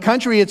standpoint of a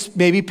country, it's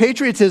maybe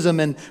patriotism.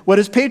 And what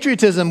is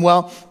patriotism?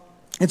 Well,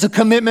 it's a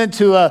commitment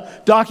to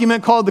a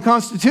document called the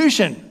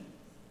Constitution.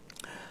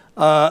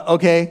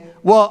 Okay,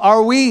 well,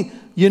 are we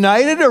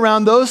united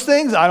around those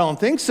things? I don't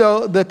think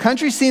so. The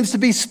country seems to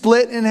be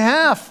split in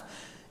half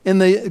in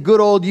the good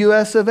old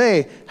US of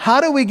A.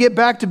 How do we get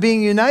back to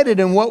being united,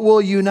 and what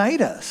will unite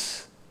us?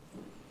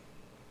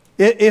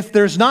 If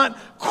there's not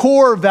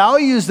core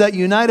values that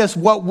unite us,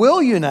 what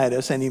will unite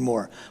us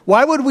anymore?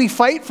 Why would we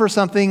fight for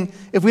something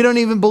if we don't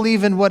even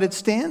believe in what it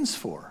stands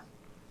for?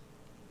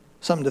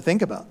 Something to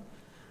think about.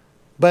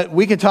 But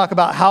we could talk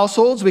about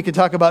households, we could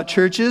talk about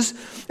churches,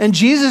 and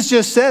Jesus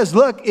just says,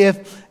 look,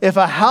 if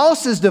a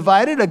house is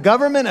divided, a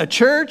government, a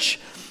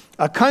church,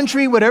 a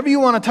country, whatever you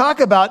want to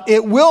talk about,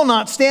 it will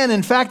not stand.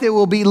 In fact, it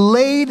will be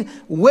laid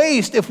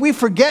waste if we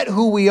forget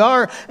who we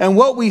are and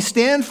what we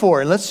stand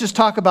for. And let's just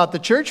talk about the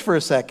church for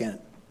a second.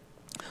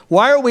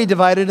 Why are we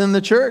divided in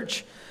the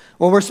church?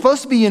 Well, we're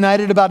supposed to be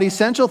united about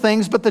essential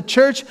things, but the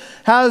church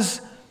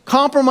has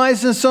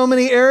compromised in so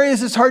many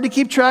areas, it's hard to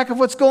keep track of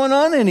what's going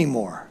on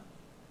anymore.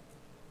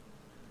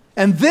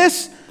 And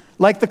this,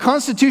 like the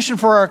Constitution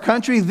for our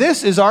country,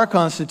 this is our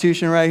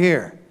Constitution right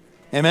here.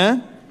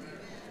 Amen?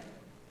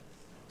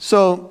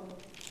 So,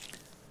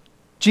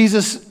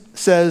 Jesus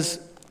says,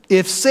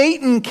 if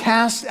Satan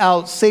cast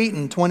out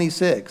Satan,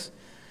 26,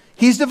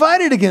 he's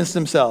divided against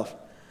himself.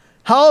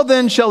 How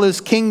then shall his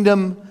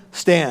kingdom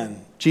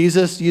stand?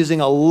 Jesus,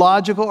 using a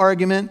logical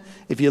argument,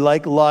 if you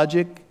like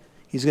logic,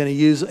 He's going to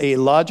use a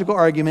logical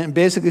argument and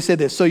basically say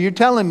this. So you're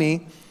telling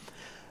me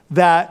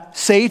that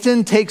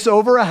Satan takes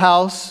over a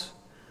house,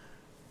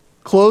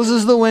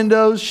 closes the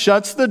windows,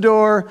 shuts the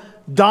door,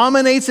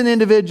 dominates an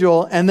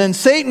individual, and then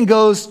Satan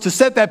goes to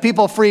set that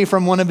people free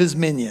from one of his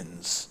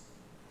minions.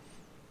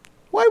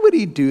 Why would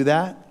he do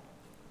that?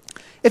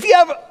 If you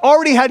have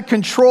already had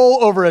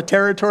control over a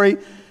territory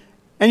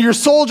and your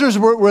soldiers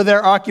were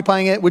there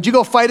occupying it, would you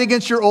go fight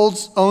against your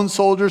own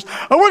soldiers?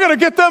 And we're going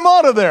to get them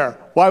out of there.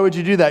 Why would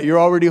you do that? You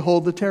already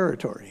hold the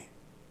territory.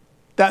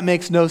 That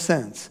makes no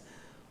sense.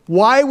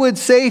 Why would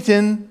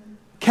Satan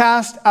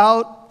cast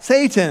out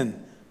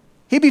Satan?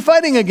 He'd be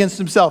fighting against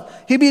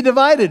himself. He'd be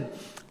divided.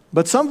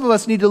 But some of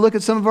us need to look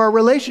at some of our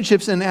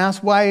relationships and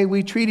ask why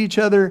we treat each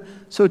other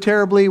so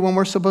terribly when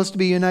we're supposed to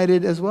be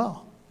united as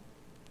well.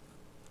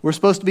 We're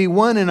supposed to be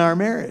one in our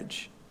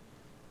marriage.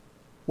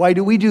 Why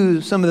do we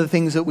do some of the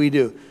things that we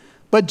do?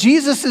 But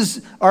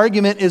Jesus'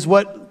 argument is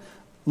what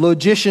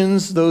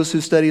logicians, those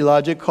who study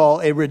logic, call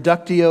a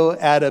reductio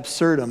ad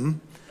absurdum.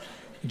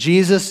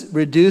 Jesus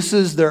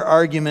reduces their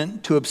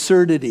argument to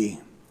absurdity.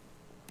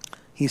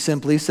 He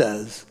simply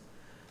says,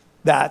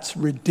 that's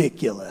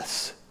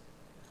ridiculous.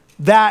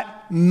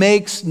 That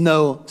makes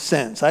no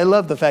sense. I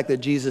love the fact that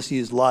Jesus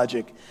used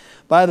logic.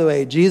 By the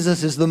way,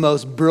 Jesus is the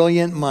most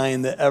brilliant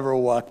mind that ever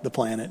walked the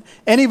planet.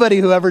 Anybody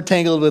who ever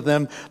tangled with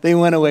them, they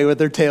went away with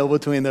their tail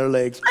between their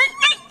legs.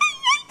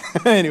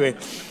 Anyway.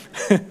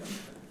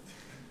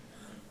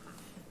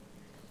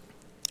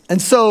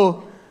 And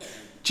so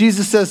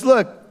Jesus says,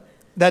 look,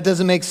 that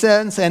doesn't make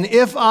sense. And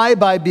if I,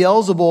 by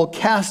Beelzebul,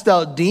 cast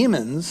out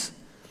demons,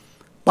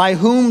 by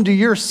whom do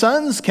your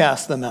sons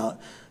cast them out?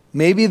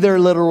 Maybe they're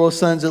literal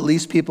sons, at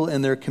least people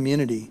in their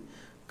community.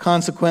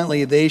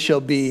 Consequently, they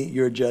shall be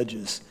your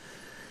judges.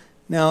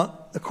 Now,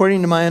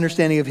 according to my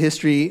understanding of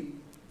history,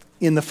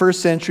 in the first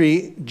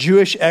century,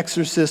 Jewish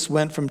exorcists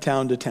went from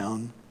town to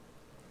town.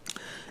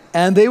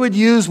 And they would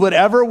use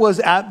whatever was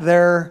at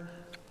their,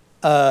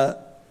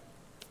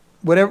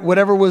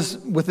 whatever was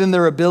within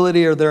their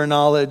ability or their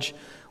knowledge,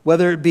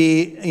 whether it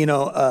be,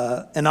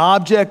 an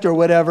object or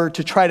whatever,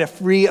 to try to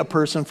free a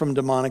person from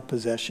demonic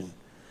possession.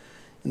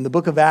 In the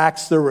book of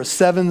Acts, there were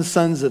 7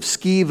 sons of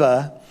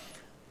Sceva,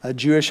 a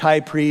Jewish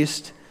high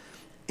priest,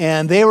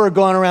 and they were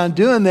going around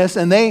doing this,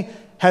 and they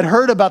had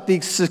heard about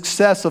the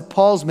success of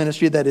Paul's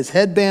ministry, that his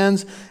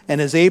headbands and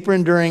his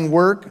apron during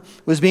work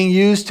was being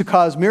used to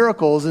cause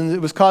miracles, and it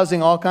was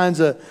causing all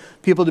kinds of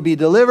people to be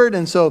delivered.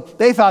 And so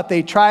they thought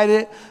they tried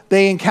it.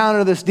 They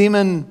encounter this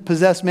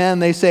demon-possessed man.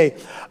 They say,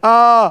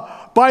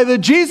 by the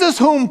Jesus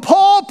whom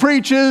Paul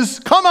preaches,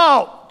 come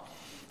out.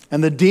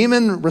 And the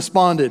demon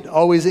responded,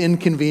 always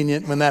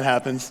inconvenient when that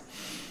happens.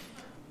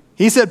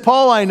 He said,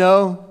 Paul I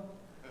know,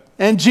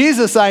 and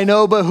Jesus I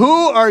know, but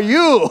who are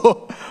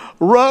you?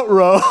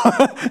 Ruh-roh.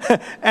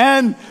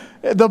 And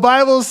the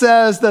Bible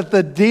says that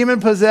the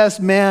demon-possessed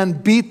man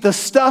beat the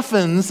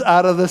stuffings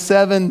out of the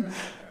 7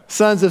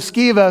 sons of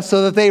Sceva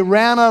so that they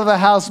ran out of the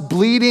house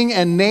bleeding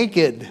and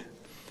naked.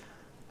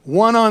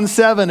 1 on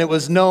 7, it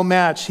was no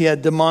match. He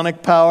had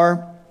demonic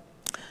power.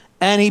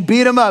 And he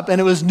beat him up, and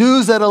it was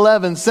news at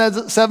 11,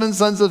 7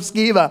 sons of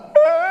Sceva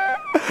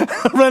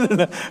running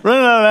out of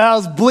the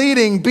house,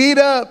 bleeding, beat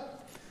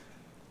up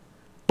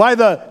by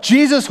the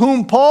Jesus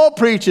whom Paul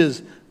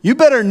preaches. You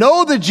better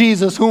know the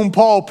Jesus whom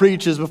Paul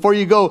preaches before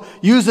you go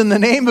using the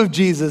name of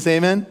Jesus,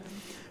 amen?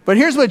 But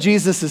here's what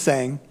Jesus is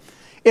saying.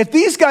 If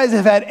these guys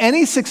have had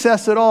any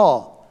success at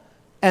all,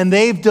 and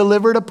they've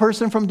delivered a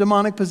person from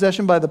demonic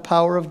possession by the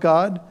power of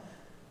God,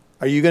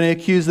 are you going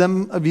to accuse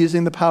them of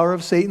using the power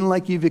of Satan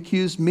like you've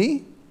accused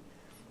me?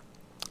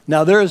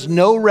 Now, there is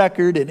no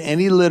record in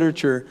any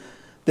literature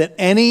that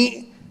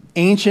any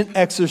ancient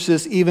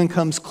exorcist even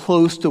comes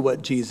close to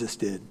what Jesus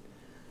did.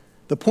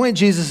 The point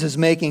Jesus is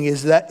making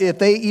is that if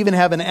they even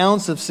have an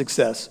ounce of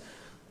success,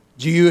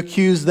 do you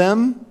accuse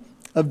them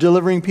of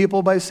delivering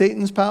people by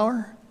Satan's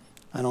power?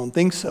 I don't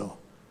think so.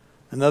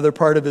 Another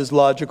part of his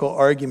logical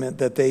argument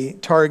that they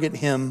target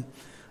him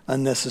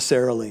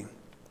unnecessarily.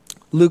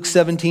 Luke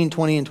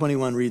 17:20 and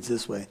 21 reads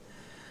this way.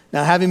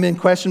 Now, having been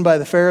questioned by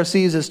the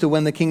Pharisees as to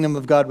when the kingdom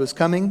of God was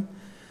coming,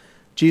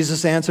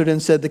 Jesus answered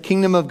and said, the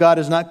kingdom of God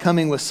is not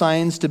coming with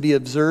signs to be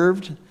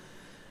observed,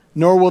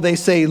 nor will they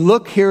say,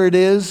 look, here it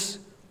is,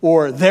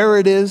 or there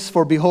it is,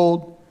 for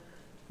behold,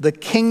 the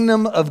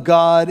kingdom of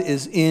God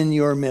is in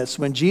your midst.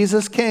 When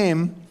Jesus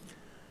came,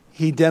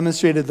 he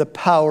demonstrated the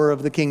power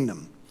of the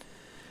kingdom.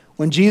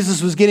 When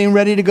Jesus was getting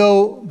ready to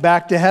go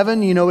back to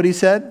heaven, you know what he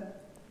said?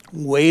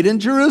 Wait in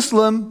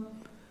Jerusalem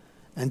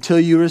until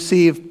you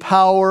receive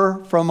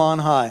power from on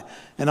high.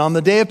 And on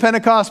the day of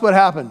Pentecost, what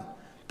happened?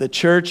 The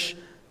church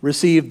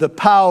received the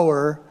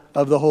power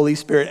of the Holy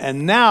Spirit.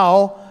 And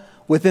now,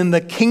 within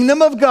the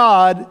kingdom of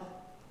God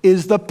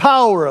is the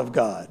power of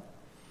God.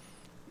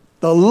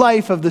 The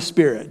life of the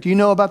Spirit. Do you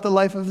know about the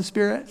life of the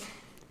Spirit?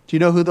 Do you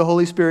know who the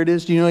Holy Spirit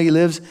is? Do you know he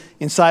lives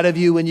inside of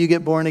you when you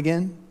get born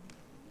again?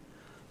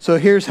 So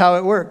here's how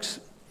it works.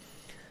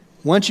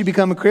 Once you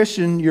become a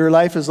Christian, your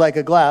life is like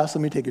a glass.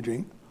 Let me take a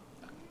drink.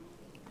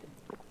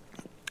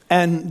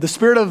 And the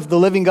Spirit of the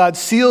living God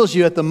seals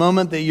you at the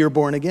moment that you're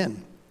born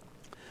again.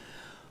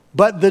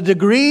 But the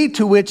degree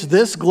to which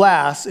this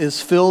glass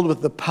is filled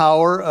with the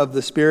power of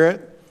the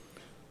Spirit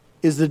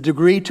is the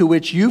degree to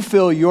which you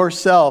fill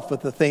yourself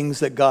with the things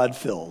that God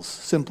fills,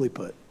 simply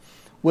put.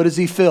 What does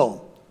he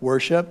fill?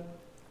 Worship,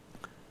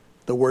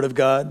 the Word of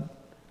God,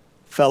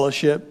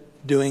 fellowship,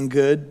 doing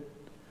good,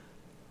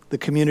 the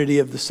community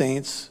of the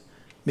saints.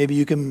 Maybe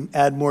you can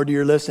add more to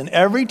your list. And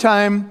every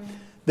time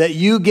that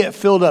you get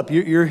filled up,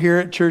 you're here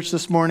at church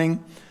this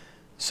morning,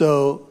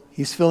 so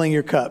he's filling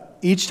your cup.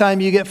 Each time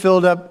you get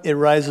filled up, it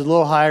rises a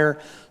little higher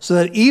so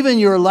that even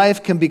your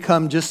life can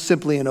become just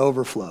simply an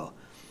overflow.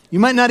 You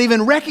might not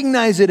even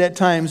recognize it at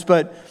times,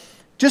 but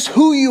just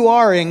who you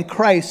are in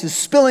Christ is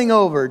spilling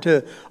over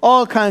to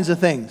all kinds of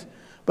things.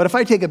 But if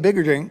I take a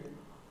bigger drink,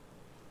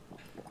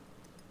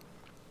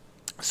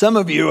 some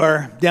of you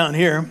are down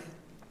here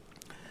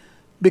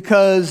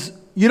because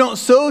you don't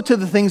sow to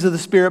the things of the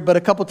Spirit but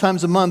a couple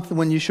times a month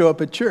when you show up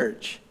at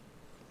church.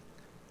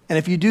 And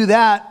if you do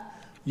that,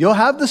 you'll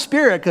have the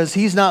Spirit because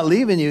he's not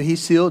leaving you. He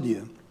sealed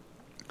you.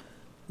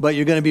 But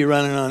you're going to be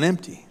running on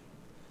empty.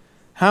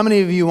 How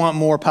many of you want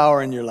more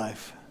power in your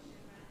life?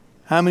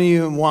 How many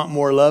of you want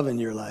more love in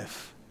your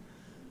life?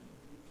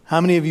 How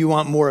many of you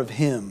want more of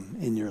him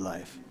in your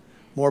life?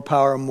 More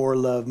power, more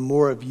love,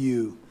 more of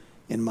you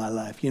in my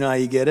life. You know how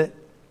you get it?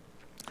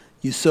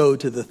 You sow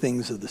to the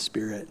things of the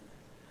Spirit.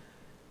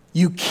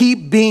 You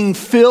keep being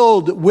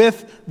filled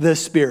with the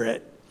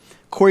Spirit.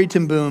 Corrie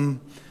ten Boom,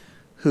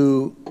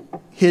 who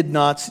hid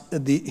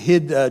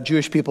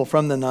Jewish people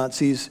from the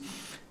Nazis,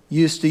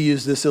 used to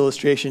use this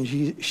illustration.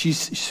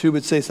 She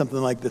would say something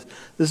like this.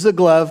 This is a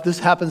glove. This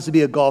happens to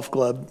be a golf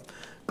glove,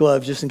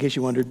 just in case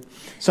you wondered.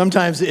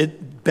 Sometimes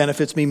it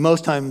benefits me.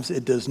 Most times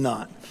it does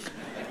not.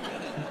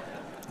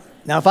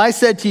 Now, if I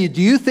said to you,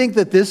 do you think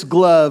that this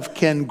glove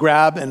can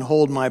grab and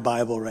hold my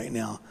Bible right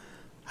now?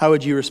 How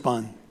would you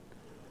respond?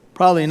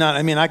 Probably not.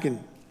 I mean, I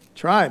can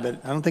try, but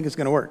I don't think it's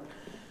going to work.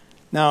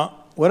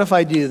 Now, what if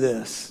I do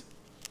this?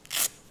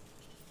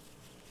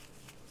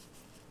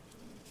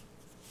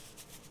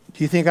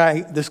 Do you think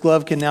this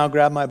glove can now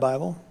grab my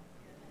Bible?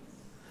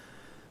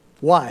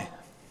 Why?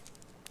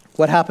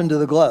 What happened to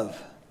the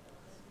glove?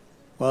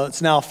 Well,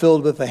 it's now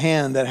filled with a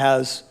hand that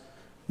has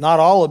not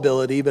all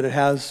ability, but it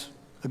has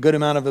a good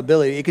amount of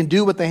ability. It can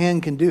do what the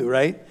hand can do,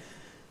 right?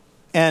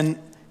 And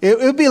it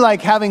would be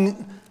like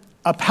having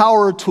a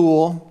power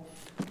tool.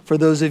 For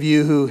those of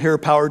you who hear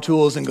power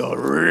tools and go,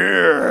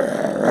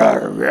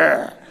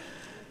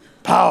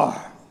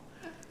 power.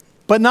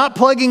 But not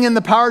plugging in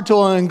the power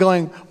tool and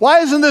going, why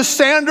isn't this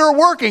sander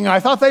working?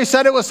 I thought they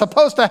said it was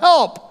supposed to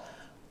help.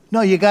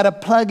 No, you got to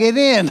plug it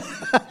in.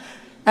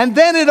 And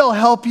then it'll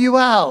help you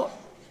out.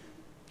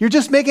 You're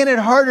just making it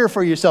harder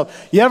for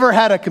yourself. You ever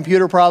had a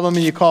computer problem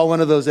and you call one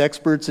of those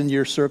experts in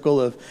your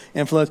circle of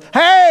influence?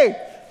 Hey,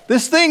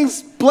 this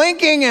thing's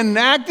blinking and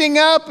acting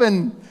up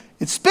and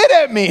it spit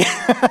at me.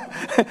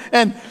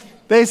 And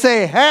they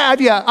say, hey, have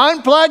you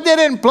unplugged it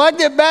and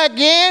plugged it back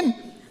in?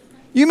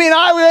 You mean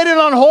I waited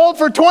on hold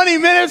for 20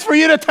 minutes for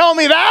you to tell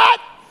me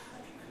that?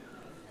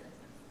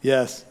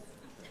 Yes.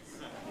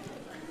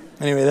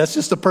 Anyway, that's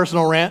just a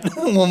personal rant.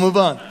 We'll move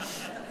on.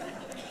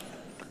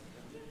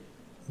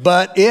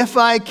 But if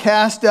I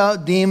cast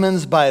out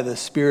demons by the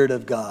Spirit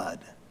of God,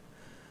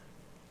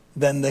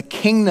 then the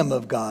kingdom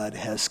of God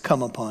has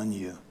come upon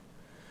you.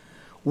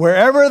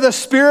 Wherever the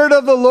Spirit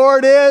of the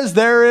Lord is,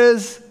 there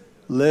is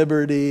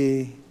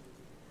liberty.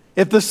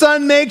 If the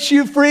Son makes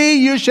you free,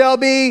 you shall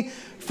be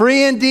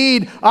free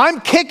indeed.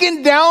 I'm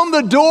kicking down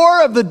the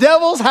door of the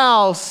devil's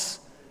house.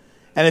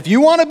 And if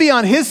you want to be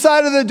on his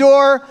side of the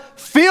door,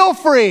 feel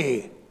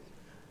free.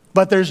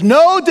 But there's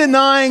no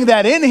denying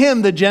that in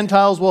him the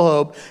Gentiles will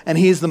hope, and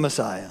he's the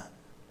Messiah.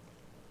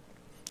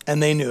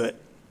 And they knew it.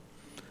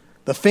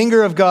 The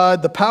finger of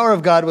God, the power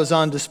of God was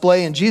on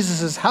display, and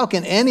Jesus says, how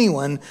can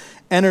anyone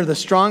enter the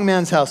strong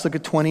man's house, look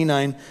at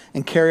 29,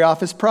 and carry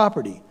off his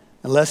property,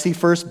 unless he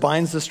first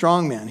binds the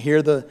strong man?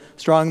 Here the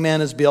strong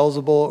man is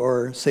Beelzebul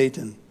or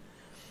Satan.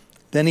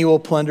 Then he will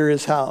plunder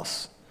his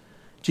house.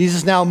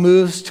 Jesus now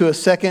moves to a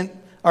second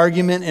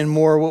argument in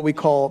more what we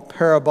call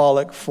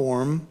parabolic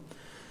form.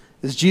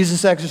 As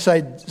Jesus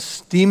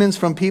exorcised demons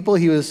from people,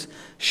 he was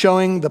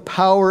showing the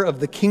power of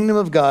the kingdom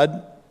of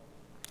God.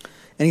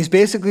 And he's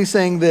basically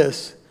saying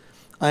this: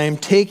 I am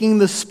taking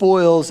the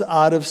spoils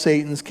out of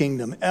Satan's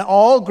kingdom.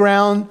 All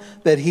ground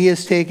that he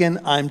has taken,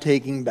 I'm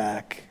taking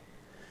back.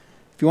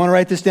 If you want to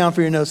write this down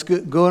for your notes,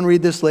 go and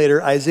read this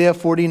later. Isaiah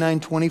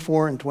 49,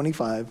 24 and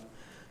 25.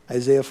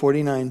 Isaiah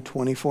 49,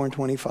 24 and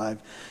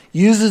 25.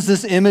 Uses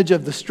this image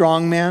of the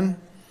strong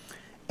man.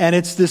 And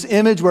it's this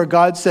image where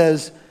God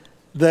says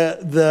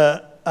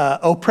the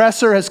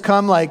oppressor has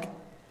come, like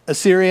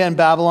Assyria and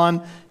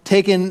Babylon,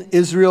 taken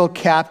Israel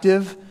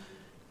captive.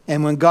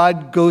 And when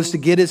God goes to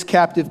get his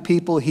captive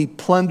people, he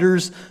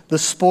plunders the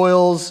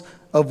spoils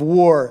of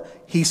war.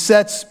 He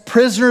sets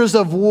prisoners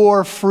of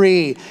war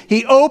free.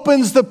 He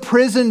opens the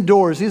prison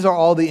doors. These are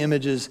all the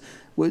images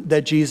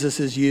that Jesus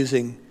is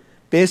using.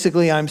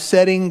 Basically, I'm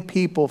setting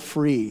people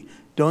free.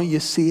 Don't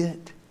you see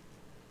it?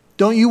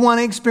 Don't you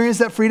want to experience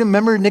that freedom?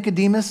 Remember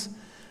Nicodemus?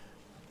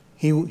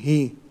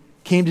 He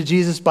came to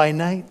Jesus by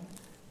night.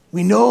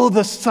 We know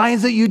the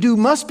signs that you do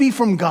must be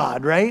from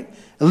God, right?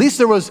 At least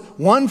there was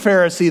one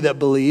Pharisee that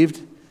believed.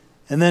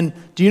 And then,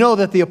 do you know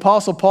that the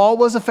Apostle Paul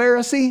was a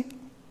Pharisee?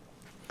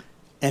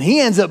 And he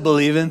ends up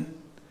believing.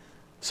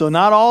 So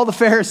not all the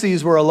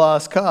Pharisees were a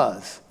lost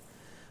cause.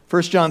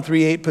 1 John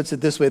 3:8 puts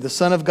it this way: the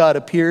Son of God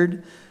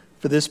appeared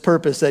for this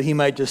purpose, that he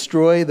might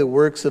destroy the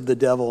works of the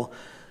devil.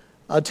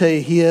 I'll tell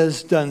you, he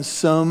has done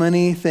so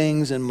many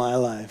things in my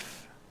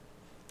life.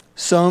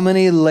 So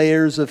many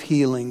layers of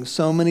healing,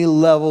 so many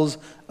levels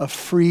of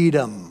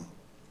freedom,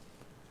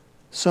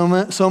 so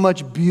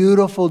much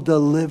beautiful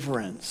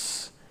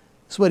deliverance.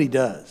 That's what he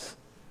does.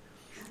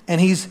 And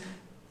he's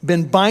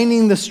been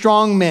binding the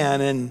strong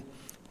man and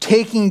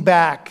taking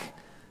back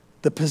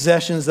the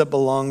possessions that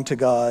belong to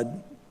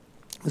God.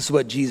 This is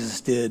what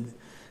Jesus did.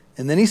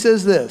 And then he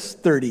says this,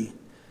 30.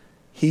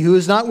 He who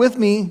is not with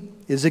me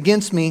is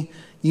against me.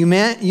 You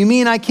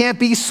mean I can't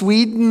be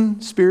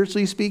Sweden,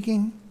 spiritually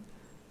speaking?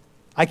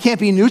 I can't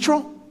be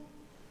neutral?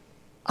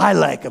 I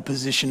like a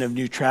position of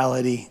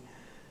neutrality.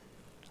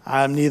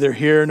 I'm neither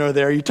here nor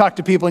there. You talk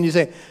to people and you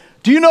say,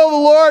 do you know the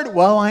Lord?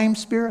 Well, I'm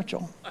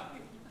spiritual.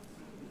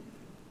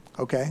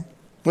 Okay.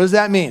 What does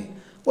that mean?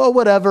 Well,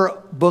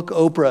 whatever book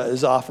Oprah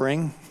is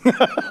offering.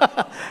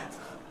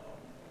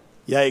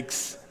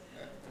 Yikes.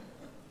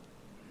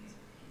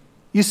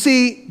 You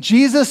see,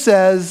 Jesus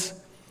says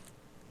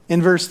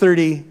in verse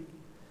 30,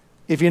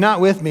 if you're not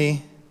with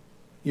me,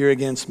 you're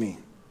against me.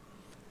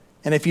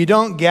 And if you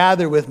don't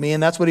gather with me,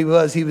 and that's what he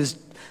was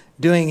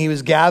doing, he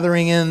was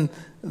gathering in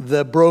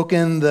the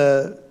broken,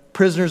 the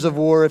prisoners of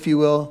war, if you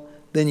will,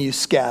 then you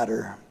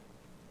scatter.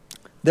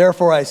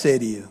 Therefore I say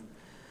to you,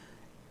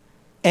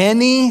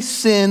 any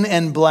sin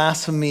and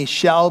blasphemy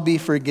shall be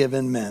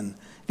forgiven men.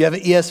 If you have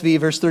an ESV,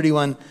 verse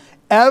 31,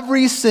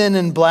 every sin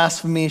and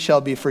blasphemy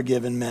shall be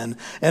forgiven men.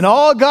 And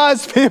all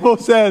God's people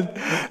said,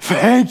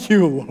 thank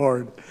you,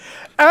 Lord.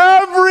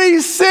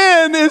 Every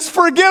sin is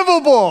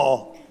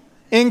forgivable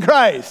in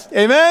Christ.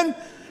 Amen?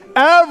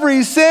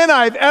 Every sin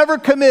I've ever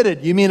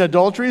committed. You mean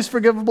adultery is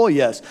forgivable?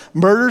 Yes.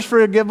 Murder is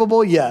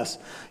forgivable? Yes.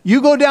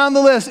 You go down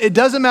the list. It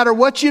doesn't matter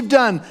what you've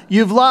done.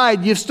 You've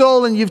lied, you've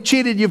stolen, you've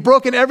cheated, you've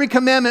broken every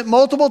commandment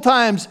multiple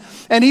times.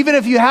 And even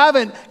if you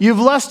haven't, you've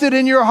lusted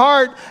in your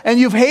heart and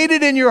you've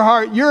hated in your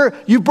heart.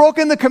 You've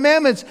broken the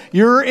commandments.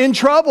 You're in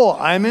trouble.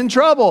 I'm in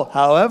trouble.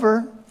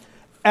 However,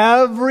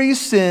 every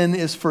sin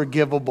is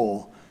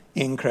forgivable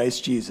in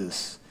Christ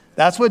Jesus.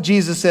 That's what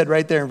Jesus said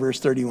right there in verse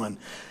 31.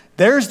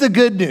 There's the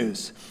good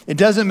news. It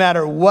doesn't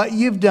matter what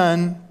you've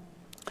done.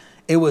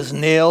 It was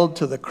nailed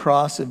to the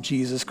cross of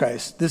Jesus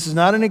Christ. This is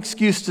not an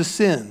excuse to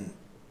sin,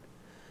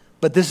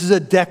 but this is a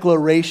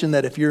declaration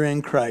that if you're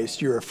in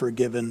Christ, you're a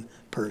forgiven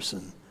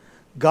person.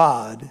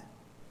 God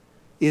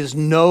is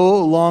no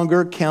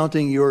longer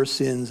counting your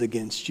sins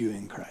against you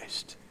in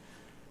Christ.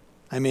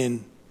 I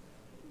mean,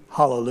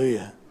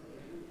 hallelujah.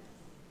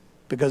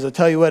 Because I'll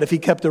tell you what, if he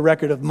kept a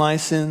record of my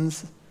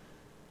sins,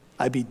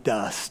 I'd be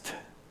dust.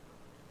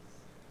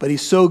 But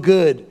he's so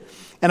good.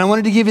 And I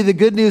wanted to give you the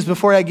good news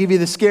before I give you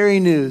the scary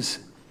news.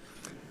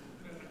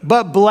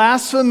 But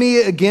blasphemy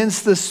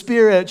against the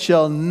Spirit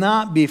shall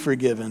not be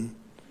forgiven.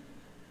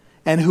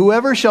 And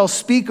whoever shall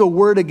speak a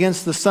word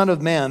against the Son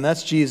of Man,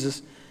 that's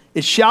Jesus,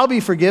 it shall be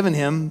forgiven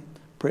him,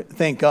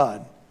 thank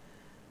God.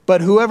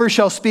 But whoever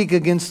shall speak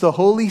against the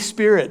Holy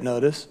Spirit,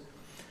 notice,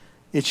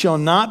 it shall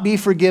not be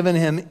forgiven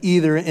him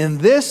either in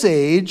this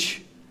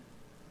age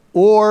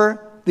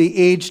or the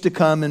age to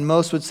come. And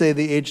most would say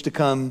the age to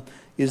come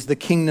is the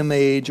kingdom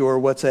age or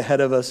what's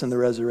ahead of us in the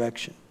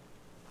resurrection.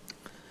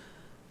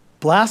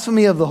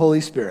 Blasphemy of the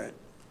Holy Spirit.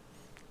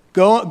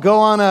 Go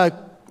on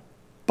a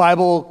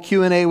Bible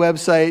Q&A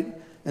website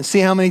and see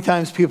how many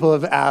times people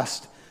have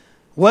asked,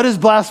 what is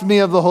blasphemy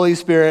of the Holy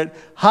Spirit?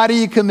 How do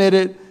you commit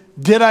it?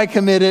 Did I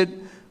commit it?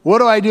 What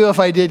do I do if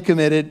I did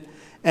commit it?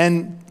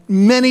 And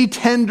many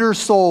tender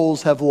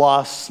souls have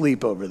lost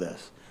sleep over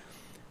this.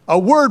 A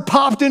word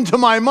popped into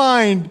my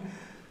mind.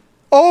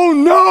 Oh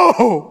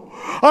no!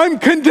 I'm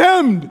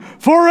condemned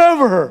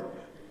forever.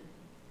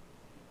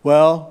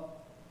 Well,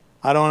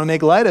 I don't want to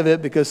make light of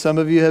it because some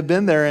of you have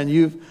been there and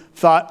you've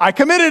thought, I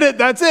committed it,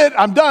 that's it,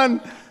 I'm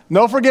done.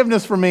 No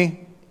forgiveness for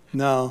me.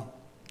 No,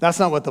 that's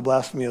not what the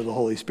blasphemy of the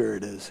Holy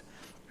Spirit is.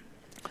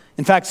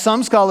 In fact,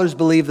 some scholars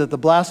believe that the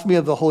blasphemy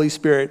of the Holy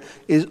Spirit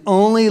is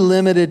only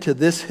limited to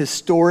this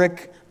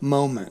historic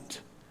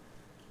moment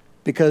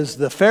because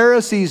the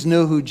Pharisees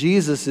know who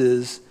Jesus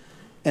is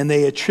and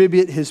they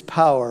attribute his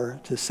power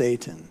to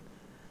Satan.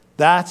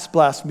 That's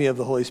blasphemy of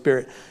the Holy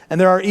Spirit.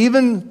 And there are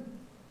even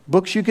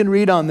books you can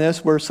read on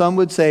this where some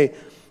would say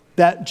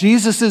that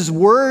Jesus'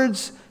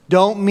 words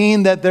don't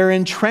mean that they're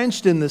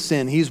entrenched in the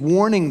sin. He's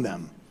warning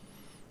them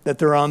that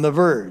they're on the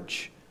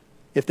verge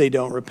if they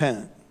don't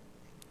repent.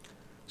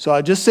 So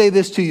I'll just say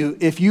this to you.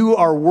 If you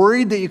are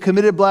worried that you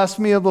committed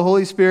blasphemy of the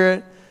Holy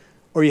Spirit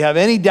or you have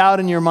any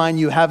doubt in your mind,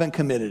 you haven't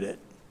committed it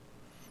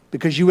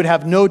because you would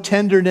have no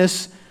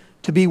tenderness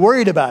to be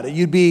worried about it.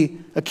 You'd be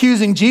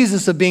accusing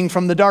Jesus of being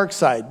from the dark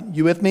side.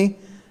 You with me?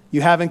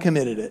 You haven't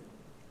committed it.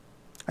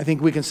 I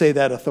think we can say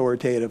that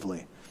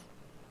authoritatively.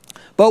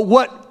 But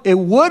what it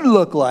would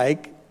look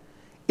like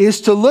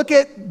is to look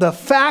at the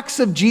facts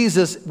of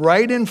Jesus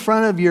right in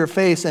front of your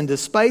face, and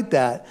despite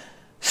that,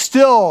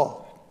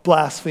 still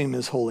blaspheme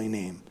his holy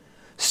name.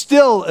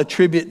 Still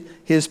attribute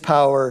his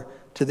power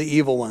to the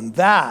evil one.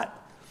 That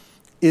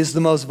is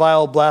the most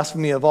vile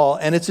blasphemy of all.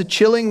 And it's a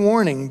chilling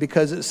warning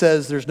because it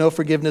says there's no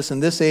forgiveness in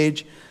this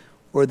age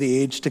or the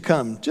age to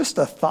come. Just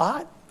a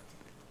thought.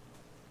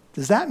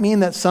 Does that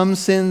mean that some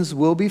sins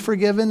will be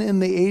forgiven in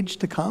the age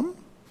to come?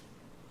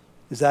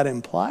 Is that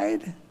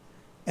implied?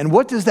 And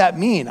what does that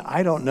mean?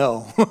 I don't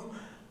know.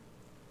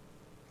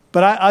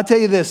 But I'll tell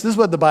you this. This is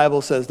what the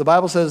Bible says. The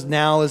Bible says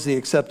now is the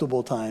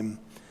acceptable time.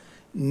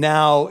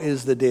 Now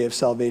is the day of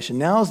salvation.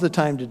 Now is the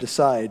time to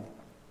decide.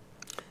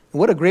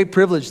 What a great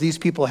privilege these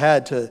people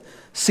had to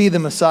see the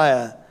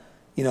Messiah,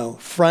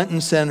 front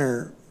and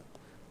center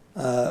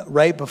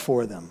right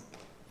before them.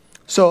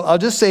 So I'll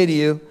just say to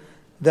you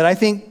that I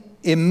think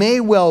it may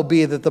well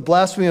be that the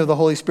blasphemy of the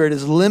Holy Spirit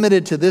is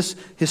limited to this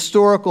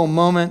historical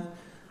moment.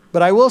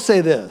 But I will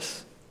say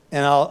this,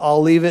 and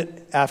I'll leave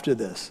it after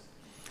this,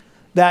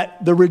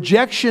 that the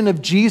rejection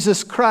of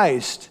Jesus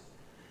Christ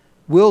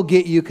will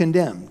get you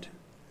condemned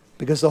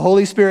because the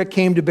Holy Spirit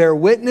came to bear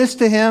witness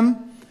to him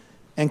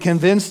and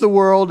convince the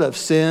world of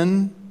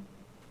sin,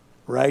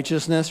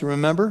 righteousness,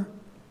 remember,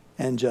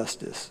 and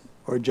justice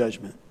or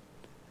judgment.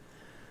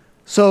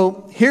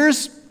 So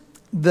here's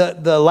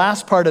the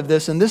last part of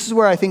this, and this is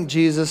where I think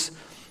Jesus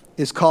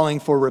is calling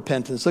for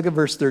repentance. Look at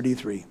verse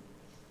 33.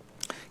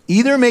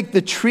 Either make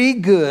the tree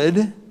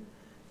good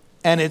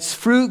and its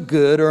fruit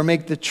good, or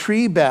make the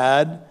tree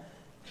bad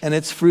and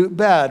its fruit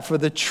bad. For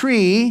the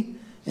tree,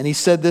 and he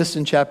said this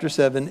in chapter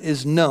 7,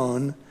 is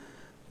known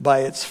by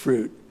its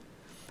fruit.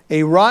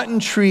 A rotten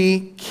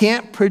tree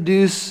can't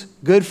produce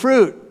good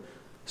fruit.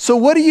 So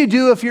what do you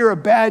do if you're a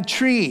bad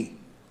tree?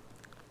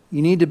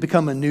 You need to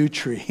become a new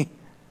tree.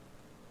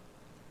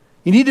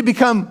 You need to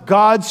become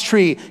God's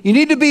tree. You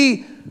need to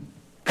be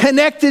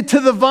connected to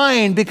the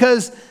vine,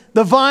 because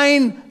the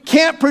vine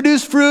can't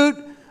produce fruit,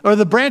 or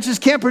the branches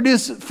can't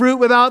produce fruit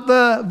without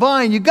the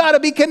vine. You got to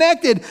be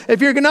connected. If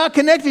you're not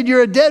connected,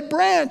 you're a dead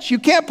branch. You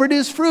can't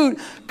produce fruit.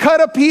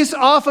 Cut a piece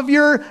off of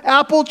your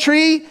apple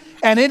tree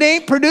and it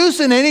ain't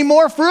producing any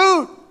more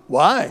fruit.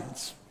 Why?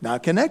 It's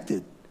not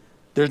connected.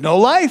 There's no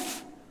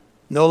life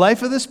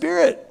of the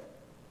Spirit.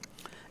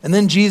 And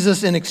then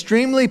Jesus, in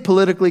extremely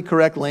politically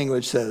correct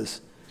language, says,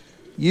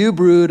 "You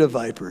brood of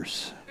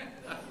vipers.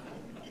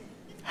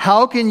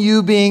 How can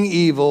you, being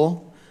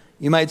evil,"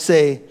 you might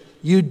say,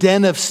 "you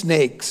den of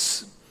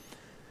snakes.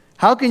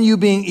 How can you,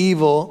 being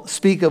evil,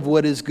 speak of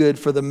what is good?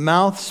 For the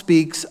mouth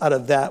speaks out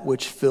of that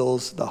which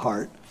fills the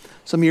heart."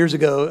 Some years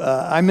ago,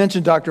 I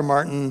mentioned Dr.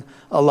 Martin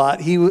a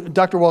lot.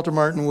 Dr. Walter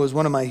Martin was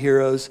one of my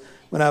heroes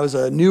when I was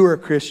a newer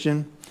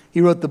Christian.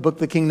 He wrote the book,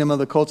 The Kingdom of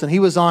the Cults, and he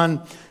was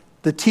on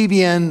the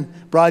TBN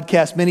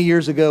broadcast many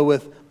years ago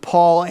with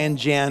Paul and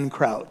Jan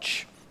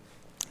Crouch.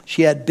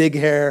 She had big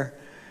hair,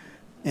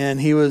 and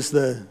he was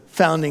the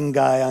founding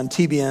guy on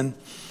TBN.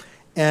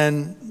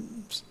 And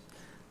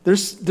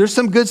there's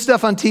some good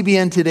stuff on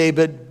TBN today,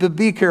 but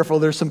be careful.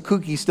 There's some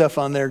kooky stuff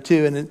on there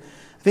too, and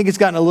I think it's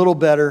gotten a little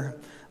better.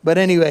 But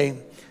anyway,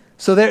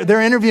 so they're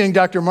interviewing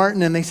Dr.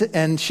 Martin,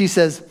 and she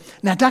says,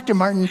 "Now, Dr.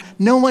 Martin,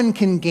 no one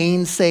can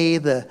gainsay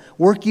the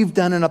work you've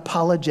done in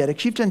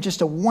apologetics. You've done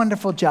just a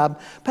wonderful job,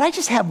 but I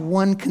just have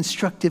one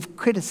constructive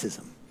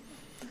criticism."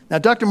 Now,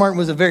 Dr. Martin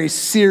was a very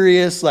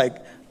serious,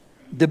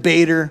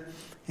 debater,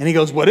 and he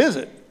goes, "What is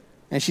it?"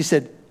 And she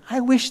said, "I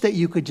wish that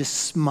you could just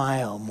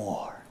smile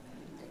more."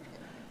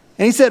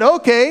 And he said,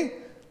 "Okay,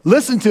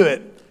 listen to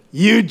it.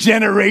 You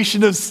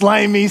generation of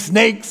slimy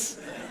snakes.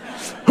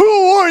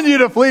 Who warned you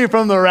to flee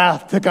from the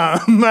wrath to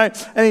come?"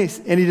 Right?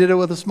 And he did it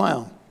with a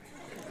smile.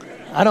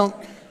 I don't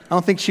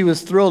think she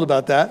was thrilled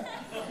about that.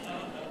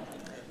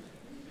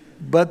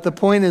 But the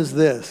point is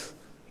this,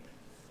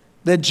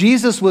 that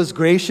Jesus was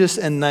gracious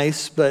and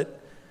nice, but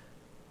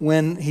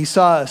when he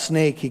saw a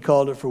snake, he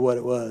called it for what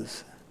it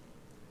was.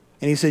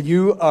 And he said,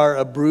 "You are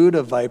a brood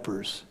of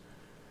vipers,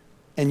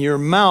 and your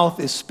mouth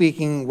is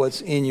speaking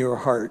what's in your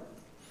heart.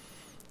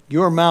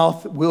 Your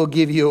mouth will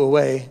give you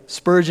away."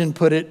 Spurgeon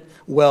put it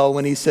well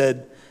when he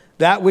said,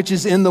 "That which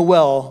is in the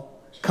well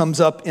comes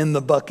up in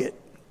the bucket,"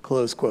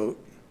 close quote.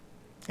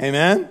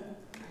 Amen?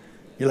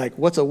 You're like,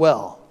 what's a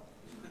well?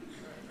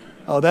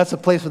 Oh, that's a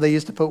place where they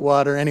used to put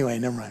water. Anyway,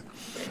 never mind.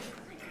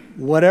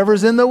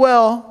 Whatever's in the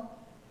well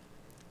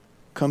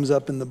comes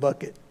up in the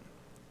bucket.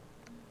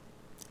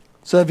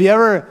 So have you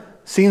ever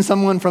seen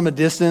someone from a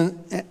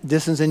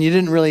distance and you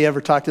didn't really ever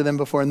talk to them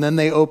before, and then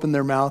they open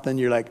their mouth and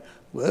you're like,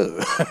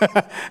 whoa.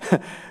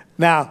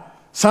 Now,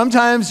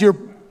 sometimes you're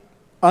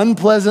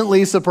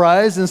unpleasantly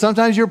surprised, and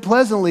sometimes you're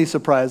pleasantly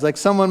surprised. Like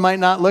someone might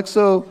not look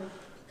so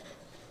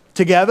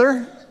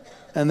together,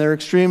 and they're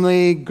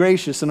extremely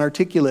gracious and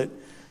articulate.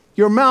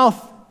 Your mouth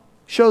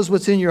shows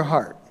what's in your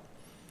heart.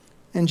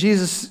 And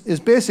Jesus is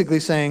basically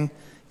saying,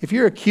 if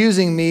you're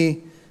accusing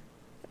me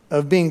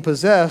of being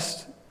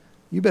possessed,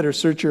 you better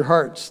search your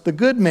hearts. The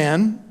good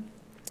man,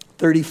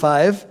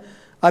 35,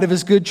 out of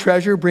his good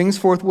treasure brings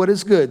forth what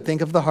is good.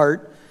 Think of the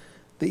heart.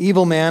 The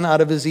evil man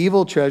out of his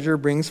evil treasure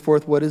brings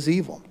forth what is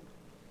evil.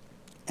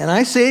 And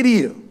I say to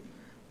you,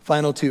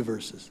 final 2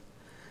 verses,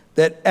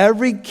 that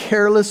every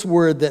careless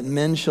word that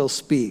men shall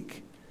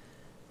speak,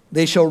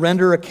 they shall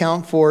render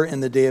account for in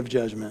the day of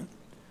judgment.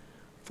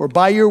 For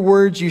by your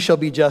words you shall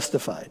be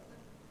justified,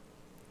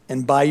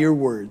 and by your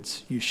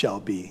words you shall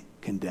be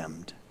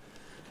condemned.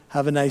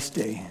 Have a nice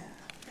day.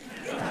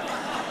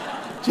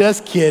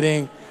 Just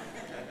kidding.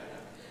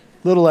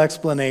 Little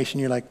explanation.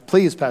 You're like,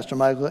 please, Pastor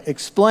Michael,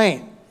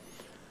 explain.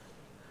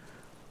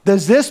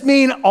 Does this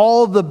mean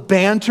all the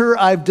banter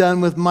I've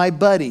done with my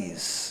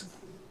buddies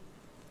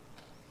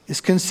is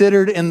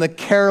considered in the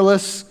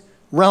careless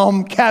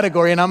realm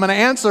category? And I'm going to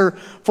answer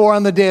for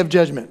on the day of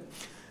judgment.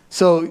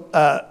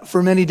 So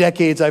for many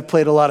decades, I've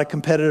played a lot of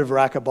competitive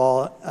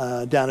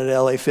racquetball down at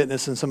LA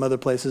Fitness and some other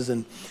places.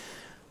 And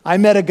I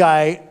met a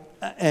guy,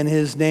 and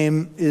his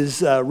name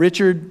is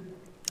Richard.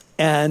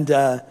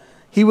 And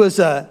he was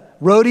a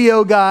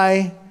rodeo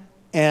guy,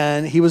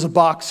 and he was a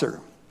boxer.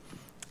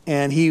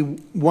 And he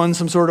won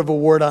some sort of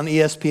award on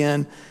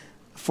ESPN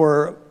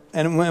for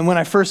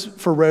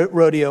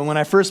rodeo. When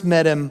I first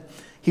met him,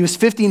 he was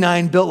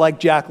 59, built like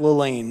Jack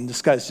LaLanne.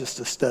 This guy's just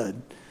a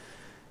stud.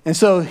 And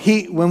so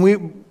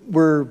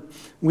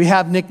we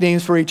have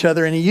nicknames for each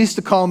other, and he used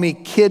to call me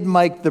Kid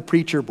Mike the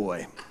Preacher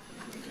Boy.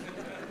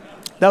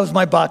 That was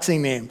my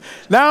boxing name.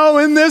 Now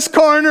in this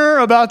corner,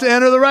 about to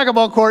enter the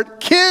racquetball court,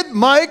 Kid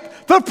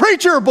Mike the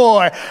Preacher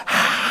Boy.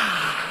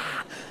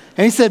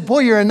 And he said, boy,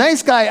 you're a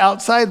nice guy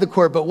outside the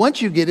court, but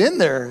once you get in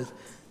there,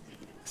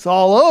 it's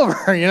all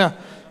over, you know.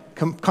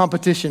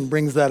 Competition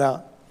brings that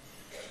out.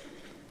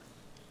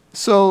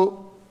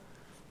 So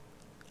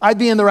I'd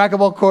be in the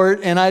racquetball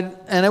court, and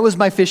it was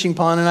my fishing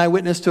pond, and I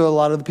witnessed to a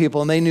lot of the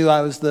people, and they knew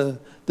I was the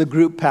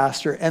group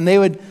pastor. And they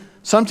would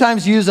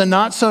sometimes use a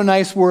not so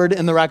nice word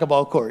in the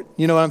racquetball court.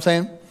 You know what I'm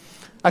saying?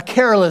 A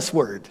careless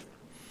word.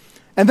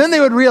 And then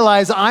they would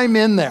realize I'm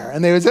in there,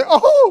 and they would say,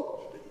 oh,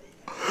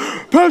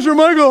 Pastor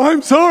Michael,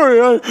 I'm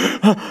sorry.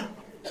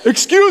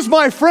 Excuse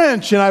my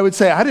French. And I would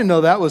say, I didn't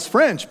know that was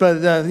French,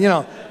 but,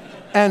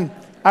 and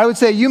I would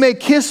say, you may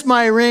kiss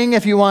my ring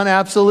if you want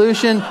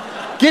absolution.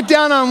 Get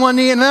down on one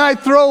knee, and then I'd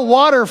throw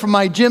water from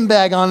my gym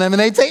bag on them, and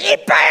they'd say,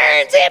 it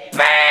burns, it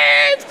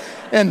burns.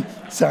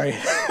 And, sorry.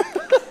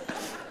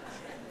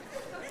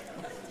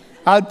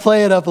 I'd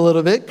play it up a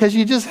little bit, because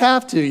you just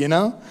have to, you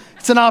know.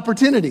 It's an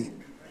opportunity.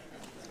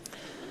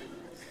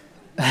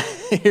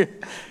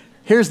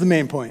 Here's the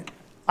main point.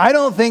 I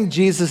don't think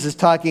Jesus is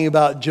talking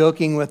about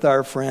joking with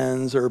our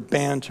friends or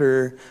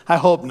banter. I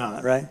hope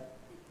not, right?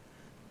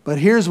 But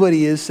here's what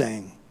he is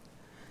saying.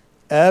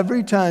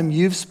 Every time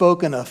you've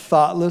spoken a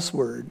thoughtless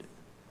word,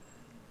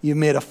 you've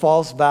made a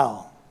false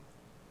vow.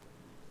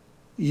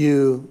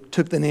 You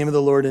took the name of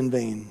the Lord in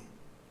vain.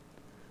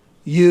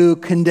 You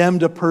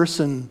condemned a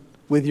person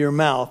with your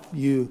mouth.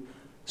 You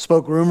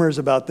spoke rumors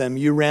about them.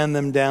 You ran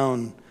them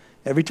down.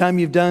 Every time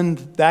you've done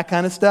that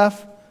kind of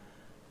stuff,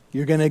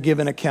 you're going to give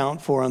an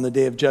account for on the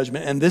day of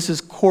judgment. And this is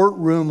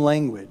courtroom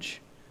language.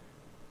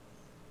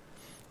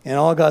 And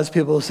all God's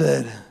people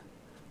said,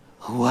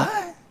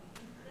 what?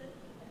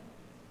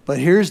 But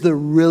here's the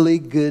really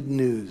good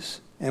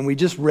news. And we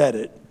just read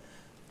it.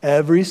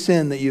 Every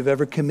sin that you've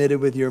ever committed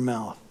with your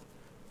mouth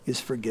is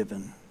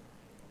forgiven.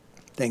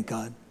 Thank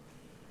God.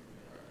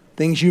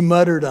 Things you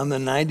muttered on the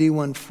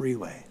 91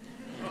 freeway.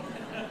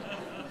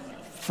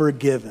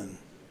 Forgiven.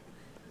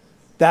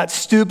 That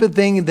stupid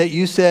thing that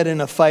you said in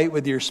a fight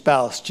with your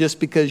spouse just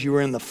because you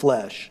were in the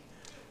flesh.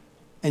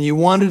 And you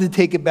wanted to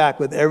take it back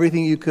with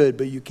everything you could,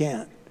 but you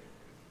can't.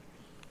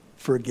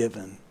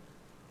 Forgiven.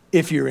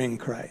 If you're in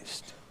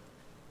Christ.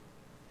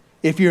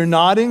 If you're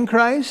not in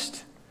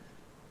Christ,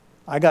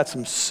 I got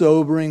some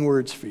sobering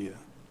words for you.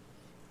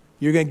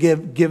 You're going to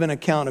give an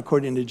account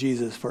according to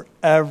Jesus for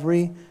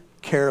every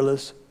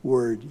careless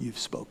word you've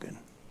spoken.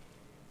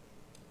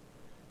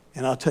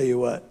 And I'll tell you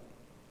what.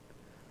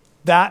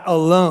 That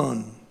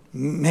alone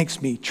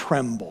makes me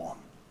tremble.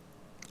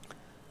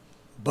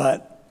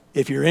 But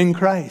if you're in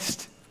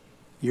Christ,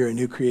 you're a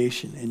new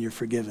creation and you're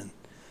forgiven.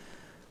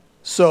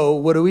 So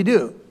what do we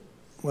do?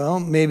 Well,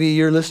 maybe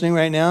you're listening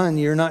right now and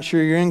you're not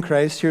sure you're in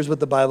Christ. Here's what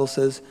the Bible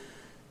says.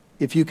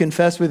 If you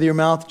confess with your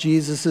mouth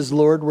Jesus is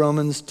Lord,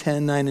 Romans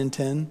 10:9 and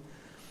 10,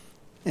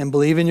 and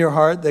believe in your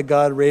heart that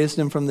God raised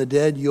him from the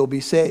dead, you'll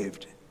be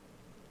saved.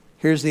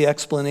 Here's the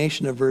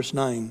explanation of verse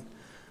 9.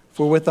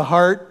 For with the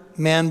heart,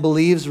 man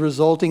believes,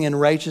 resulting in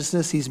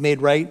righteousness. He's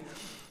made right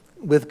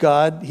with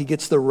God. He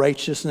gets the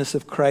righteousness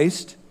of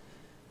Christ.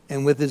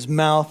 And with his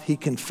mouth, he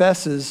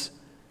confesses,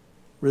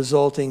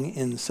 resulting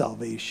in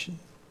salvation.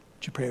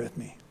 Would you pray with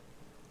me?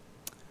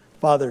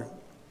 Father,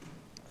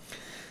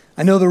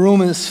 I know the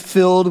room is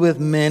filled with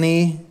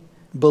many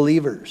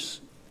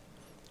believers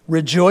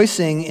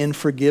rejoicing in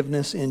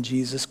forgiveness in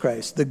Jesus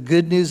Christ. The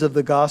good news of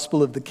the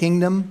gospel of the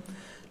kingdom,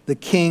 the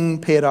King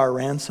paid our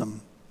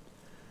ransom.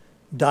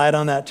 died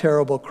on that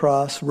terrible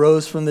cross,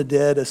 rose from the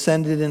dead,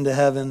 ascended into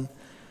heaven,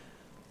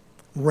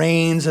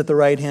 reigns at the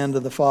right hand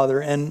of the Father.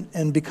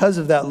 And because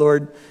of that,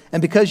 Lord,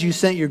 and because you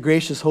sent your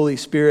gracious Holy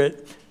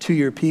Spirit to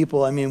your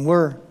people, I mean,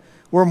 we're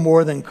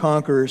more than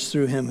conquerors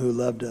through him who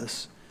loved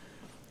us.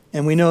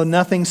 And we know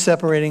nothing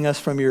separating us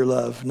from your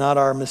love, not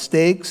our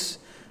mistakes,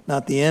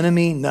 not the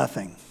enemy,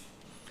 nothing.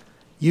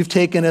 You've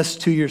taken us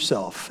to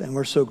yourself, and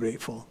we're so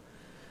grateful.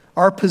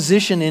 Our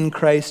position in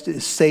Christ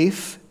is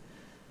safe.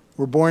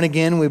 We're born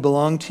again, we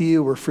belong to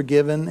you, we're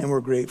forgiven, and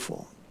we're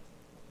grateful.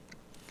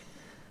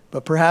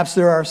 But perhaps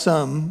there are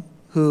some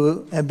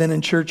who have been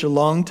in church a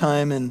long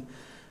time and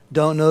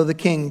don't know the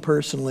King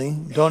personally,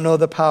 don't know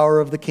the power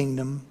of the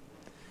kingdom.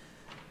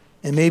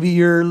 And maybe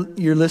you're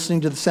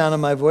listening to the sound of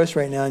my voice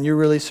right now and you're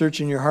really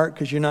searching your heart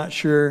because you're not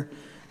sure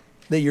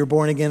that you're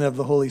born again of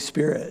the Holy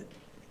Spirit.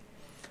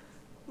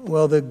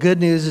 Well, the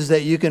good news is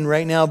that you can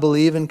right now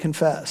believe and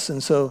confess.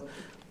 And so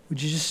would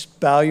you just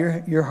bow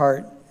your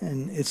heart?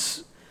 And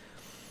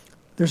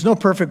there's no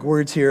perfect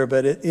words here,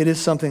 but it is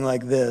something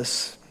like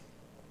this.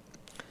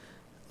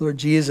 Lord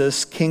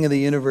Jesus, King of the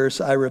universe,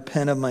 I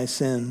repent of my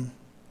sin.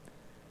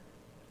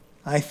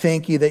 I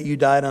thank you that you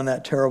died on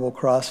that terrible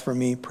cross for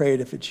me. Pray it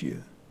if it's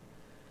you.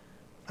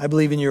 I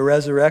believe in your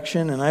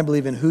resurrection, and I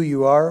believe in who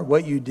you are,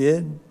 what you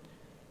did,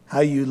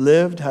 how you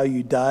lived, how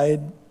you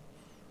died.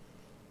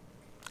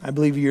 I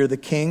believe you're the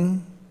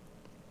King,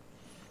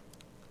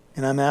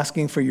 and I'm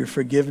asking for your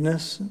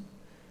forgiveness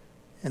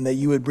and that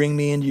you would bring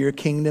me into your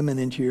kingdom and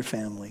into your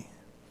family.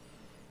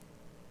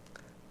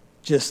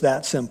 Just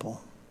that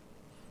simple.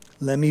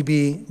 Let me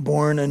be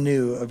born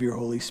anew of your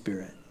Holy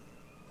Spirit.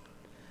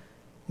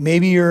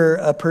 Maybe you're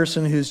a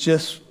person who's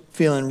just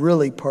feeling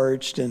really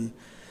parched and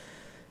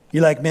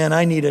you're like, man,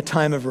 I need a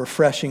time of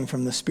refreshing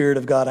from the Spirit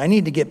of God. I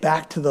need to get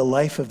back to the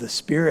life of the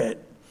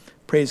Spirit.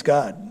 Praise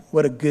God.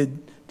 What a good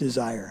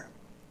desire.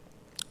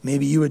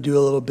 Maybe you would do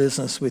a little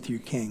business with your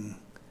King.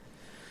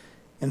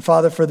 And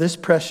Father, for this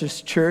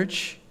precious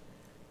church,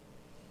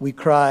 we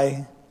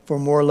cry for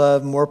more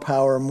love, more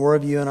power, more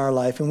of you in our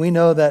life. And we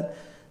know that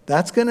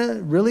that's going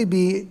to really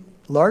be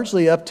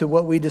largely up to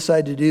what we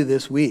decide to do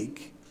this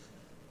week.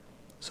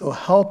 So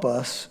help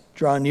us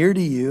draw near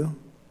to you,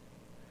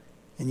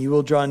 and you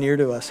will draw near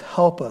to us.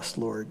 Help us,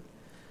 Lord,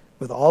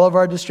 with all of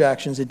our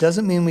distractions. It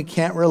doesn't mean we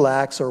can't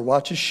relax or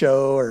watch a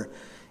show or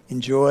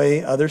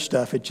enjoy other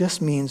stuff. It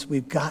just means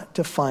we've got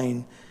to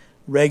find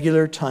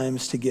regular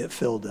times to get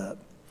filled up.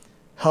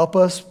 Help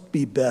us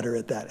be better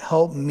at that.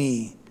 Help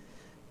me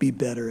be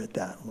better at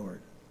that,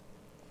 Lord.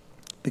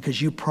 Because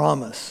you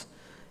promise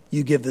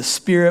you give the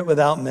Spirit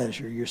without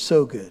measure. You're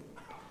so good.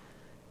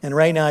 And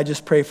right now I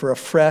just pray for a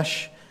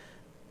fresh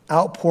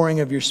outpouring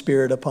of your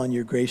Spirit upon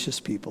your gracious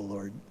people,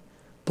 Lord.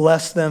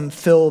 Bless them,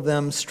 fill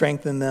them,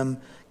 strengthen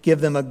them. Give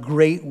them a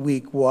great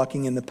week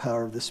walking in the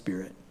power of the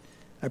Spirit.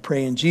 I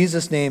pray in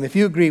Jesus' name. If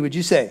you agree, would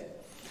you say,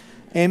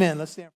 amen? Let's stand.